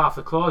understand half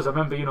the clause. I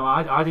remember,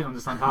 I didn't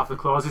understand half the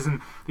clauses,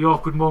 and the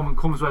awkward moment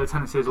comes where the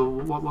tenant says, "Well,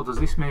 what does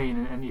this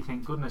mean?" And you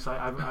think, "Goodness,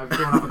 I don't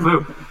have a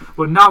clue."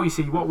 But now you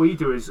see, what we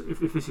do is,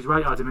 if this is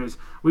right, Adam, is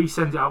we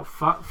send it out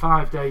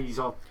 5 days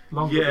or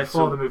longer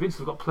before the move in, so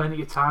they've got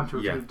plenty of time to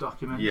review the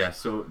documents. Yeah,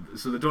 so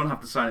they don't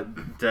have to sign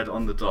it dead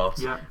on the dot.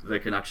 Yeah. They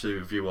can actually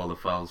review all the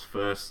files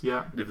first.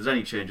 Yeah. And if there's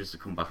any changes to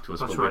come back to us,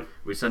 that's right.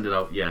 We send it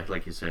out,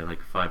 like you say,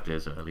 like 5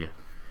 days earlier.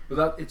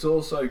 But it's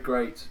also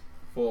great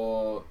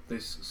for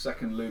this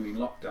second looming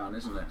lockdown,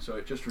 isn't it? So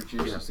it just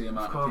reduces the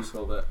amount of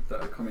people that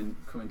are coming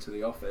to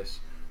the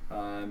office.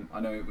 I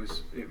know it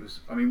was.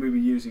 I mean, we were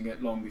using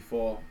it long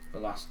before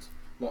the last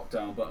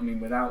lockdown, but I mean,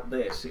 without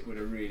this, it would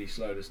have really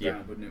slowed us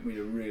down, wouldn't it? We'd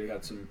have really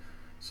had some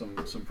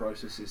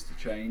processes to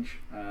change,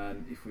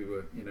 and if we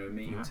were,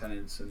 meeting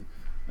tenants and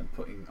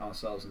putting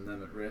ourselves and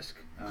them at risk.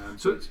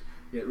 So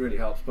it really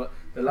helps. But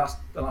the last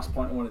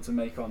point I wanted to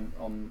make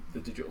on the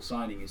digital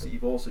signing is that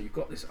you've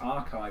got this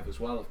archive as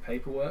well of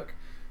paperwork.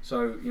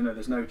 So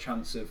there's no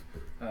chance of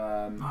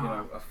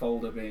a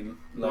folder being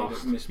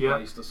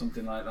misplaced or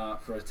something like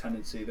that for a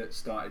tenancy that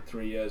started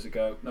 3 years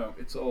ago. No,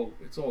 it's all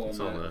on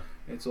there.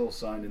 It's all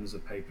signed in as a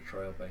paper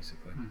trail,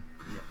 basically.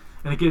 Yeah.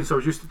 And again, so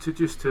just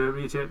to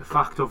reiterate the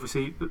fact,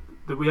 obviously,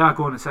 that we are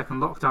going a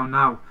second lockdown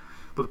now,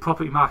 but the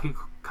property market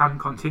can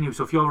continue.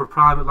 So if you're a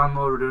private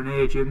landlord or an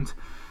agent,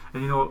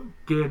 and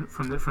again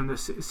from the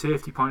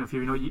safety point of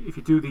view, if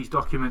you do these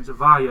documents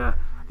via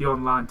the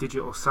online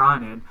digital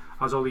signing,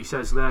 as Ollie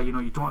says there,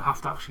 you don't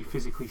have to actually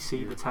physically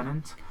see the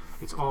tenant.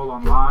 It's all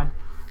online.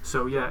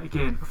 So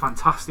again, a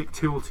fantastic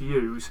tool to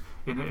use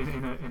in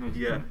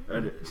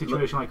a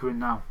situation like we're in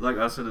now. Like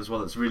I said as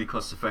well, it's really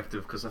cost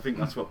effective, because I think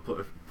that's what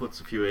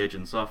puts a few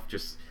agents off.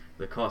 Just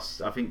the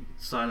cost. I think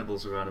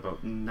Signable's around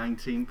about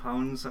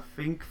 £19, I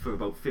think, for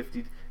about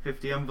 50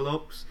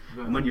 envelopes.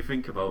 Yeah. And when you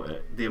think about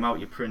it, the amount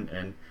you print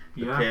in,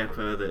 the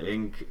paper, the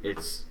ink,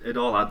 it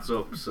all adds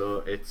up.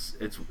 So it's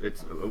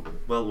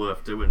well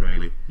worth doing,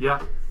 really.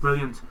 Yeah,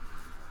 brilliant.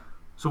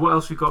 So what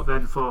else we got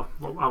then for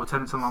what our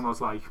tenants and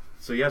landlords like?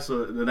 So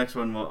the next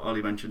one, what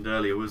Ollie mentioned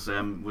earlier, was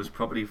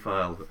Property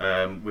File,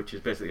 which is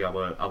basically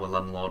our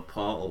landlord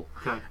portal.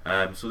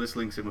 Okay. So this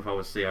links in with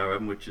our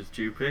CRM, which is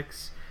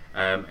Dupix,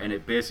 and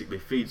it basically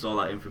feeds all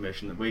that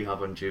information that we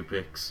have on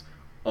Dupix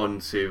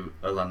onto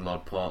a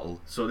landlord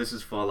portal. So this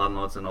is for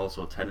landlords and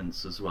also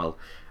tenants as well.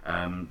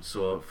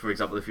 So for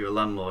example, if you're a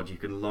landlord, you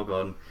can log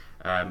on.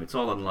 It's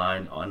all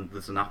online, and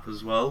there's an app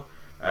as well.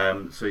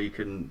 So you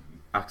can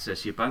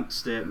access your bank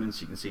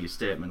statements. You can see your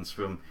statements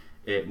from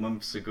 8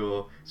 months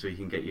ago, so you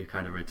can get your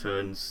kind of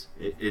returns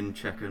in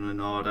check and in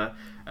order,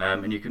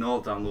 and you can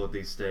all download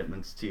these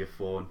statements to your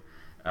phone.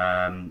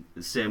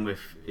 Same with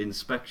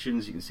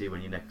inspections. You can see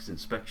when your next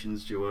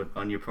inspection's due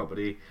on your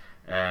property,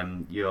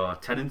 your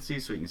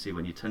tenancies, so you can see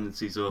when your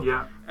tenancy's up.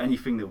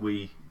 Anything that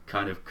we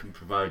kind of can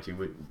provide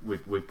you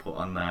with we put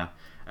on there.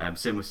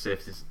 Same with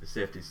safety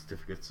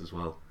certificates as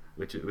well,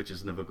 which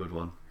is another good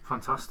one.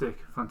 Fantastic.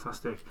 And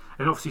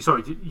obviously,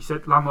 sorry, you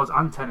said landlords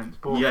and tenants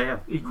both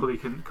equally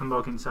can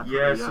log in separately.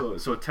 Yeah,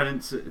 so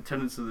tenants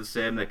are the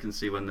same. They can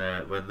see when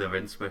their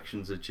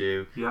inspections are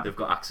due. Yeah. They've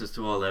got access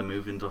to all their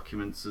moving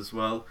documents as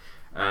well.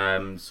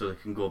 So they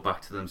can go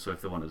back to them. So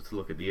if they wanted to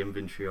look at the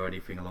inventory or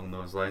anything along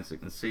those lines, they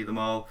can see them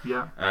all.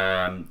 Yeah.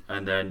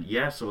 And then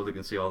so they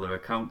can see all their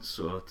accounts,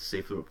 so to see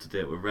if they're up to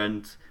date with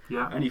rent.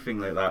 Yeah. Anything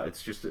like that.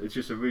 It's just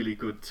a really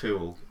good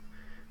tool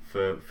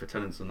for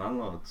tenants and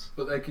landlords.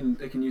 But they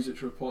can use it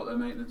to report their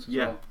maintenance as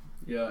well.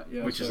 Yeah.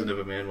 Which is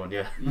another main one.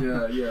 Yeah.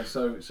 Yeah.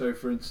 So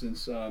for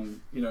instance,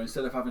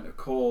 instead of having to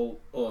call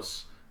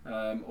us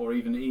or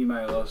even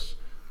email us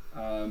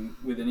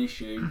with an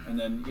issue, and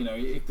then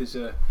if there's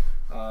a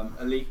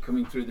leak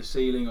coming through the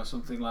ceiling or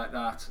something like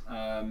that,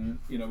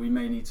 we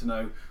may need to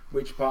know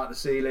which part of the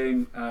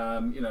ceiling.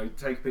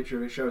 Take a picture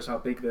of it, show us how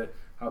big the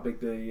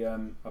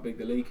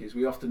leak is.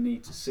 We often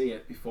need to see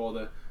it before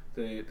the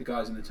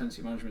guys in the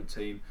tenancy management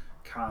team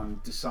can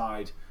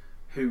decide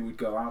who would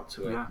go out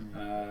to it. Yeah.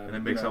 And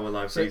it makes our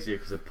lives easier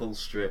because it pulls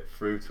straight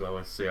through to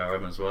our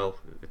CRM as well.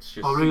 It's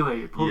just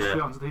really? It pulls straight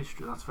onto the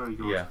history. That's very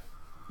good.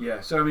 Yeah.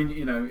 So I mean,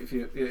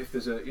 if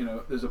there's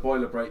a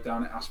boiler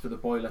breakdown, it asks for the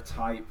boiler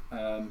type,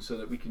 so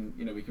that we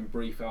can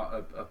brief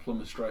out a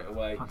plumber straight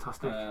away.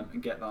 Fantastic.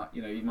 And get that.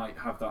 You might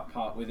have that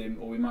part with him,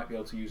 or we might be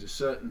able to use a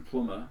certain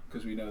plumber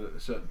because we know that a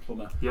certain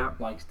plumber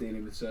likes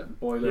dealing with certain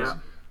boilers.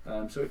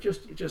 Yeah. So it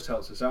just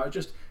helps us out.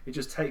 It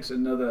just takes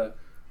another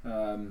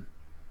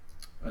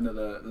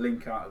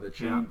link out of the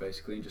chain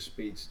basically, and just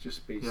speeds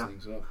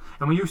things up.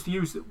 And we used to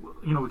use,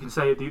 we can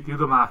say the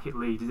other market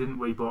leader, didn't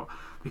we? But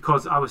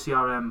because our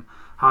CRM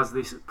has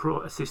this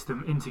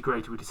system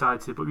integrated, we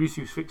decided to. But we used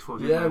to use Fixflow.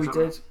 Yeah, we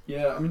did.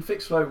 Yeah, I mean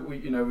Fixflow.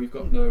 We've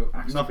got no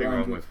axe Nothing to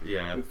grind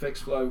wrong with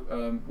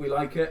Fixflow. We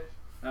like it.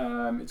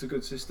 It's a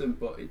good system,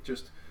 but it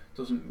just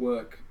doesn't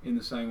work in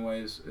the same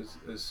way as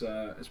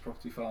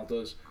Property File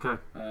does.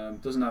 Okay.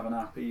 Doesn't have an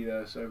app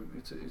either, so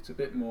it's a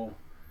bit more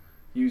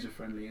user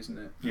friendly, isn't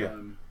it? Yeah.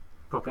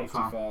 Property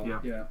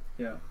File.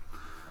 Yeah.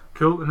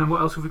 Cool. And then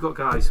what else have we got,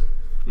 guys?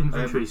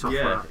 Inventory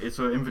software. Yeah, it's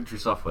our inventory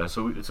software.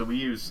 So we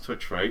use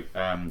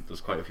TouchRite.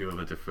 There's quite a few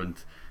other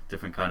different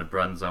kind of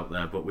brands out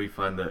there, but we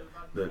find that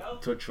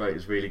TouchRite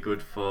is really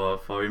good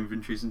for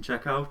inventories and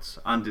checkouts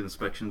and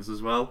inspections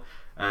as well.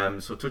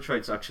 So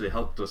TouchRite's actually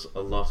helped us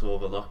a lot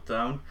over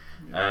lockdown,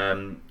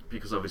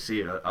 because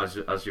obviously,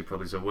 as you're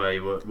probably aware,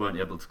 you weren't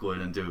able to go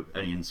in and do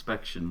any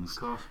inspections.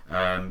 Of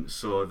course.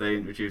 So they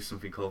introduced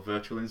something called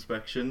virtual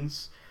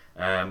inspections,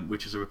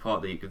 which is a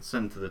report that you can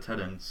send to the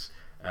tenants,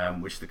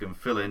 which they can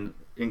fill in,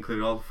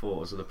 include all the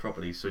photos of the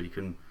property, so you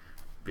can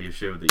be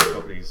assured that your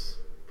property's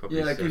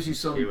it gives you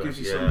some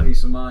secure.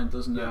 peace of mind,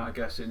 doesn't it? Yeah. I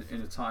guess in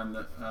a time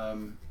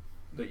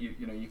that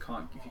you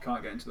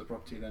can't get into the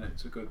property, then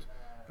it's a good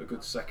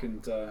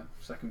second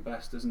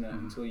best, isn't it?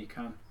 Until you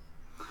can.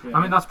 Yeah.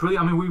 I mean, that's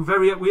brilliant. I mean,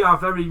 we are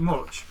very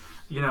much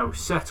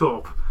set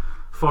up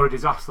for a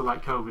disaster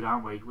like COVID,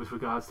 aren't we? With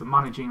regards to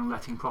managing and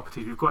letting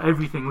properties, we've got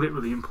everything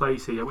literally in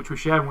place here, which we're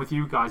sharing with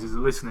you guys as the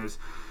listeners.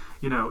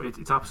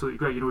 It's absolutely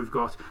great. We've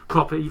got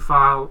Property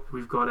File,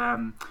 we've got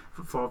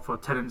for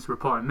tenants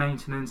reporting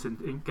maintenance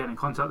and getting in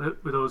contact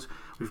with us.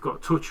 We've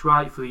got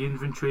TouchRite for the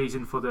inventories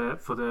and for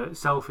the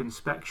self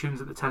inspections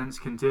that the tenants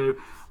can do.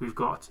 We've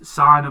got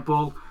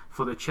Signable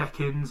for the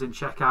check-ins and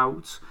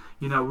check-outs.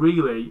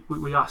 Really,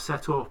 we are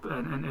set up,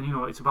 and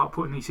it's about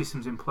putting these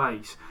systems in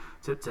place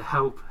to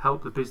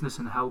help the business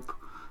and help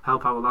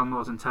our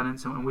landlords and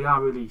tenants, and we are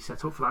really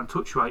set up for that. And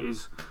TouchRite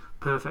is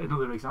perfect,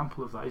 another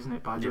example of that, isn't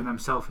it? By doing them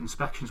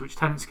self-inspections, which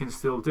tenants can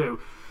still do.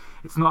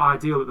 It's not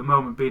ideal at the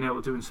moment being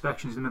able to do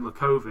inspections in the middle of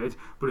COVID,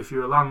 but if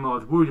you're a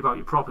landlord worried about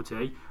your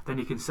property, then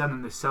you can send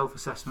them this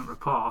self-assessment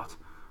report,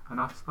 and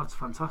that's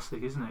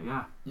fantastic, isn't it?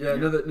 Yeah.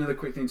 Another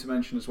quick thing to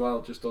mention as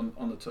well, just on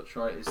the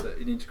TouchRite, is that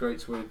it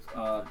integrates with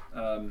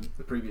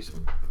the previous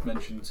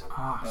mentioned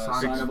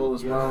Signable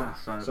as well.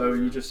 Signable. So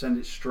you just send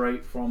it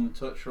straight from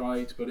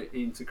TouchRite, but it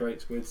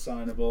integrates with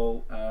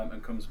Signable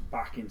and comes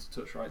back into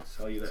TouchRite to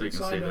tell you that it's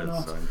signed or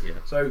not.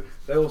 So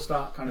they all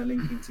start kind of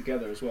linking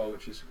together as well,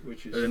 which is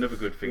another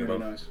good thing really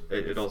about nice.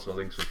 It also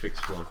links with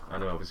Fixflow. I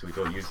know obviously we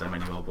don't use them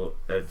anymore, but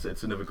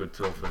it's another good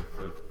tool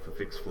for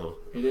Fixflow.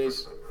 It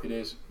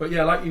is. But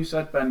yeah, like you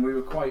said, Ben, we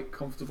were quite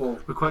comfortable.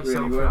 We're quite really,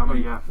 settled weren't for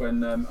we? yeah. When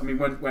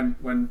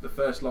the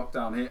first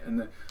lockdown hit and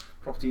the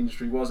property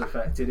industry was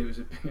affected, it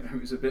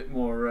was a bit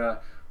more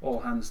all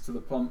hands to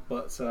the pump.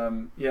 But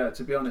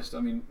to be honest, I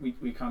mean,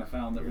 we kind of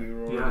found that we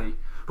were already. Yeah.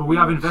 But we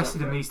have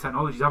invested in these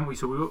technologies, haven't we?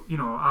 So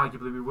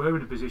arguably we were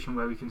in a position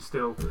where we can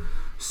still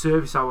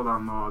service our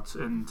landlords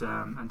and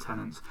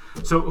tenants.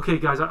 So okay,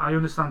 guys, I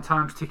understand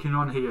time's ticking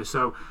on here.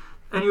 So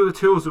any other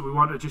tools that we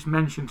want to just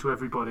mention to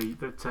everybody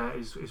that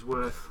is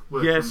worth?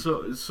 Yeah.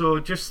 So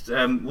just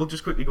we'll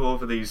just quickly go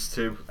over these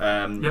two.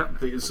 One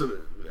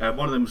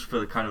of them's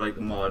for kind of like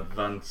the more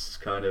advanced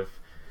kind of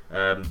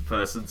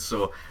person.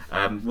 So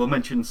we'll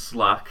mention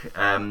Slack.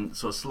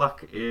 So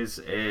Slack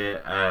is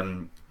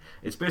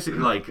it's basically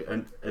like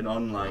an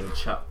online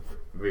chat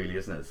really,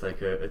 isn't it? It's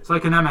like It's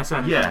like an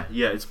MSN.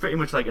 yeah, it's pretty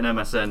much like an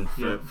MSN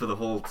Yeah. for the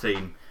whole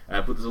team.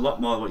 But there's a lot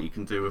more what you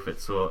can do with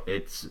it. So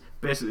it's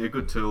basically a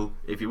good tool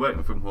if you're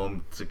working from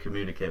home to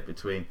communicate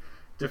between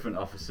different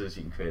offices.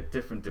 You can create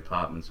different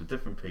departments with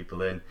different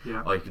people in,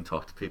 Yeah. or you can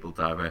talk to people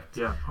direct.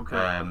 Yeah.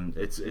 Okay.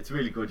 It's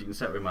really good. You can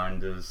set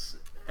reminders.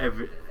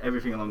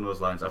 Everything along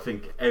those lines. I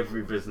think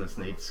every business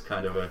needs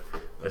kind of a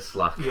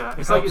Slack. Yeah,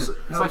 it's helps-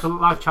 like a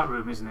live chat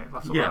room, isn't it?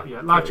 That's what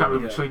Yeah. live chat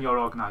room Yeah. between your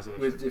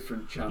organisation. with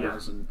different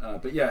channels, and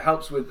but yeah, it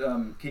helps with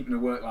keeping a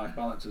work-life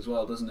balance as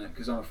well, doesn't it?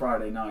 Because on a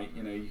Friday night,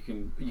 you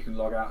can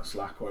log out of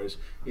Slack, whereas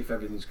if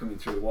everything's coming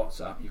through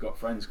WhatsApp, you've got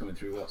friends coming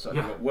through WhatsApp,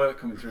 Yeah. you've got work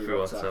coming through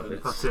WhatsApp, and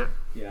it's, That's it.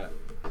 yeah,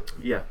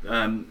 Yeah.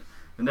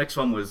 The next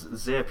one was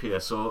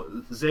Zapier. So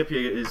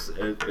Zapier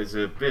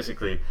is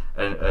basically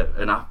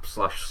an app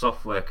 /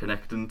 software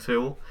connecting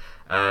tool.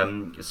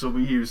 So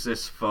we use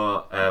this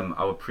for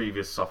our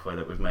previous software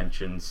that we've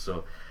mentioned.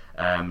 So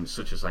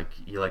such as like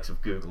your likes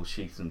of Google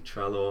Sheets and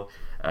Trello.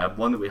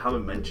 One that we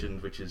haven't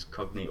mentioned, which is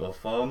Cognito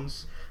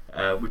Forms,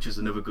 which is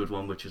another good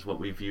one, which is what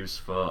we've used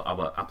for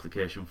our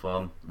application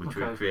form, which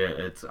Okay. we've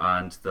created,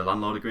 and the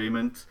landlord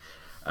agreement.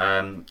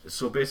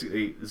 So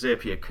basically,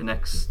 Zapier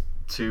connects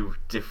two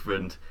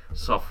different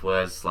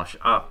softwares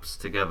 / apps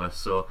together.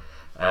 So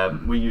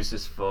we use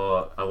this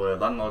for our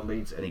landlord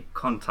leads, any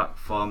contact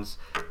forms,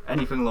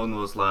 anything along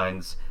those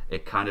lines.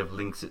 It kind of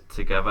links it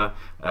together.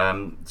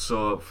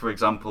 So for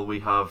example,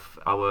 we have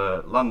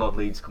our landlord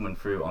leads coming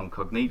through on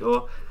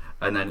Cognito,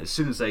 and then as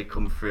soon as they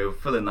come through,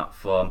 fill in that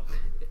form,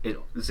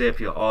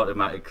 Zapier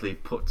automatically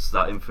puts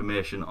that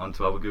information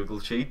onto our Google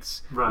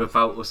Sheets Right.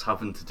 without us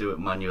having to do it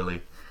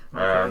manually.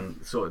 Okay.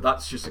 So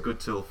that's just a good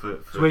tool for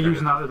So we're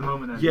using that at the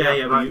moment then.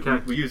 yeah, Right,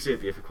 okay. we use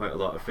Zapier for quite a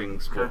lot of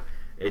things, Okay. but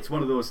it's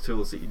one of those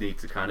tools that you need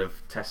to kind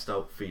of test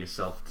out for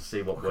yourself to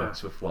see what Okay.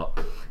 works with what.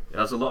 It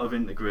has a lot of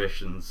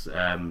integrations,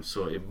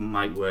 so it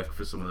might work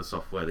for some of the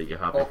software that you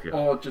have. if you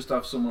or just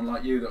have someone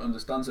like you that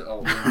understands it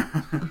all.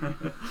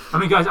 I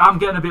mean, guys, I'm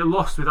getting a bit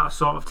lost with that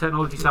sort of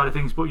technology side of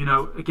things, but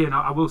again,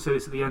 I will say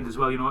this at the end as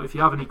well. If you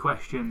have any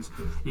questions,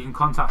 you can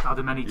contact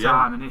Adam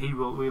anytime, and he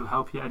will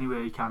help you any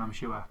way he can, I'm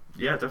sure.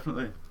 Yeah,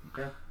 definitely.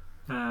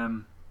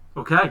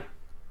 Okay.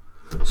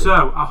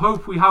 So I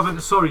hope we haven't.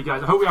 Sorry,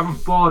 guys. I hope we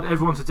haven't bored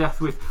everyone to death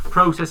with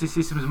processes,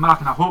 systems, and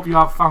marketing. I hope you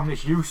have found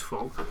this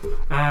useful.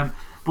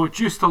 But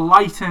just to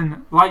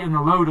lighten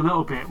the load a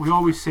little bit, we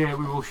always say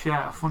we will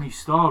share a funny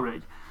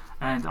story,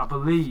 and I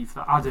believe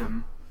that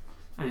Adam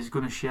is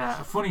going to share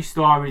a funny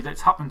story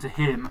that's happened to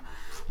him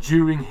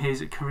during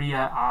his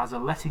career as a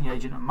letting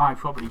agent at My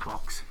Property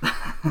Box.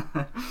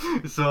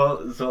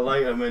 So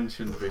like I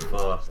mentioned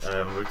before,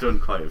 I've done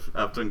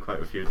quite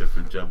a few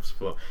different jobs,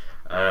 but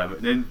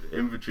an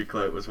inventory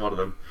clerk was one of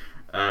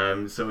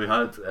them. So we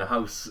had a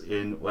house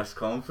in West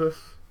Cornforth,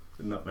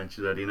 not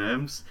mention any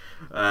names,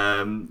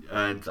 and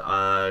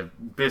I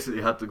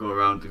basically had to go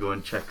around to go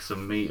and check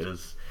some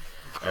meters.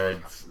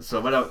 And so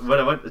when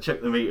I went to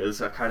check the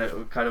meters, I kind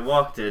of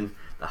walked in.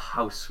 The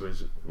house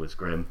was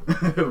grim.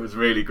 It was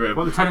really grim.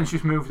 Well, the tenants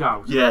just moved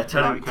out. Yeah, Right,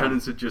 okay.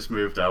 tenants had just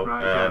moved out.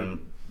 Right, okay.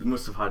 They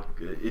must have had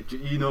it,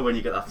 when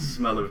you get that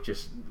smell of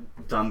just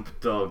damp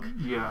dog.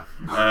 Yeah.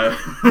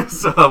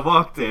 So I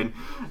walked in.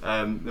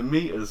 The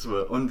meters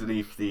were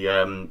underneath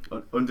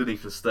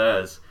the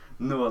stairs.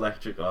 No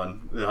electric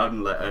on. They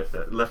hadn't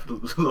left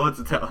loads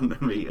of debt on the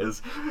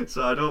meters.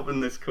 So I'd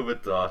opened this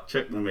cupboard door,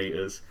 checked the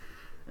meters,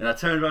 and I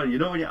turned around.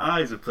 When your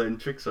eyes are playing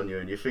tricks on you,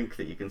 and you think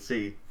that you can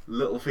see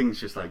little things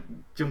just like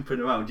jumping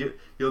around.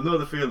 You'll know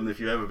the feeling if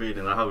you've ever been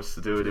in a house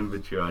to do an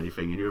inventory or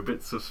anything, and you're a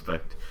bit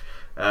suspect.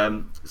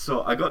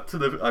 So I got to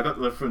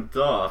the front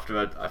door after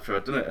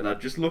I'd done it, and I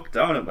just looked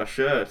down at my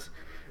shirt,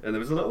 and there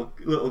was a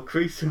little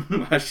crease in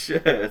my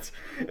shirt,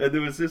 and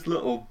there was this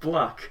little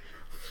black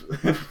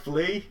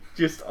flea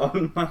just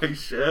on my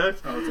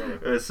shirt. Oh,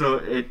 dear. So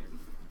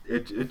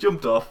it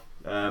jumped off.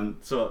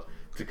 So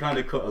to kind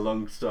of cut a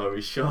long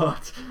story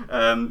short,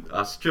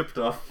 I stripped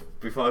off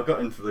before I got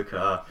into the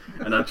car,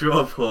 and I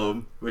drove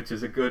home, which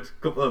is a good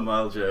couple of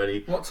mile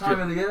journey. What time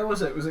of the year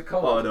was it? Was it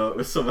cold? Oh no, it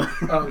was summer.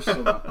 Oh, it was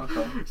summer.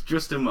 Okay. It's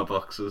just in my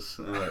boxes.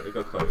 I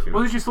got quite a few.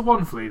 Was it just the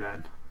one flea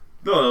then?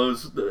 No,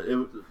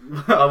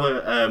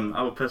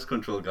 our pest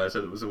control guy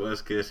said it was the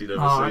worst case he'd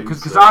ever seen.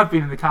 Because so- I've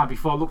been in the car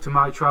before, looked at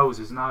my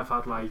trousers, and I've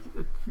had like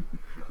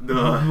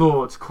No.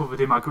 loads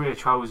covered in my grey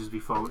trousers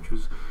before, which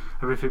was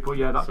horrific. But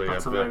yeah,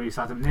 that's hilarious.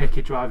 Adam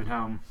naked driving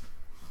home.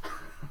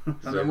 And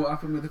then what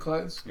happened with the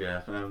clothes?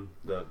 Yeah,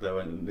 they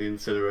went in the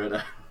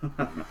incinerator. You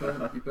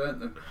burnt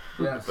them.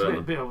 Yeah.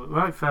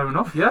 Right, fair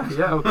enough. Yeah,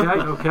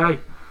 okay.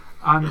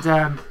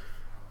 And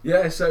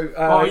Yeah. So.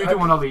 you do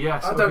one, Ollie?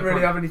 Yes. I don't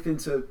really have anything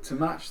to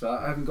match that.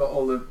 I haven't got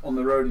all the on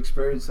the road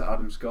experience that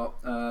Adam's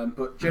got.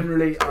 But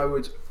generally, I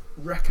would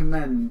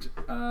recommend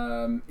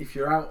if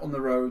you're out on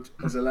the road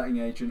as a letting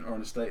agent or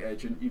an estate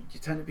agent, you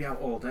tend to be out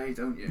all day,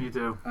 don't you? You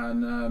do.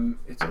 And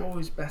it's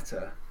always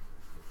better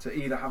to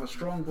either have a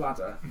strong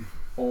bladder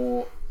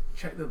or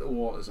check that the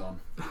water's on.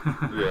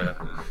 Yeah.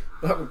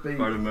 That would be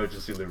Quite an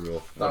emergency loo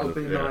roll. that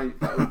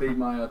would be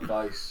my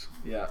advice.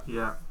 Yeah.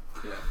 Yeah.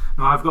 Yeah.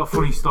 No, I've got a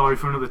funny story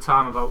for another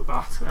time about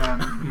that.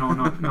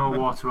 No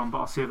water on, but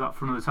I'll save that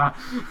for another time.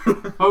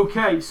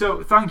 Okay,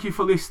 so thank you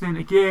for listening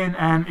again.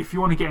 If you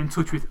want to get in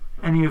touch with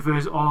any of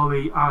us,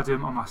 Ollie,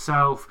 Adam, or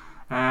myself,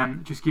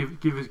 just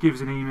give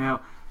us an email,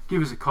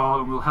 give us a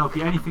call, and we'll help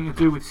you. Anything to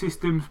do with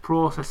systems,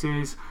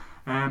 processes,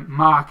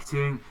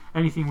 marketing,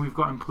 anything we've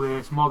got in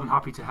place, more than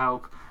happy to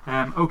help.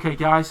 Okay,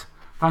 guys,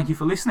 thank you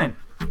for listening.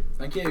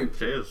 Thank you.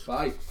 Cheers.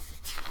 Bye.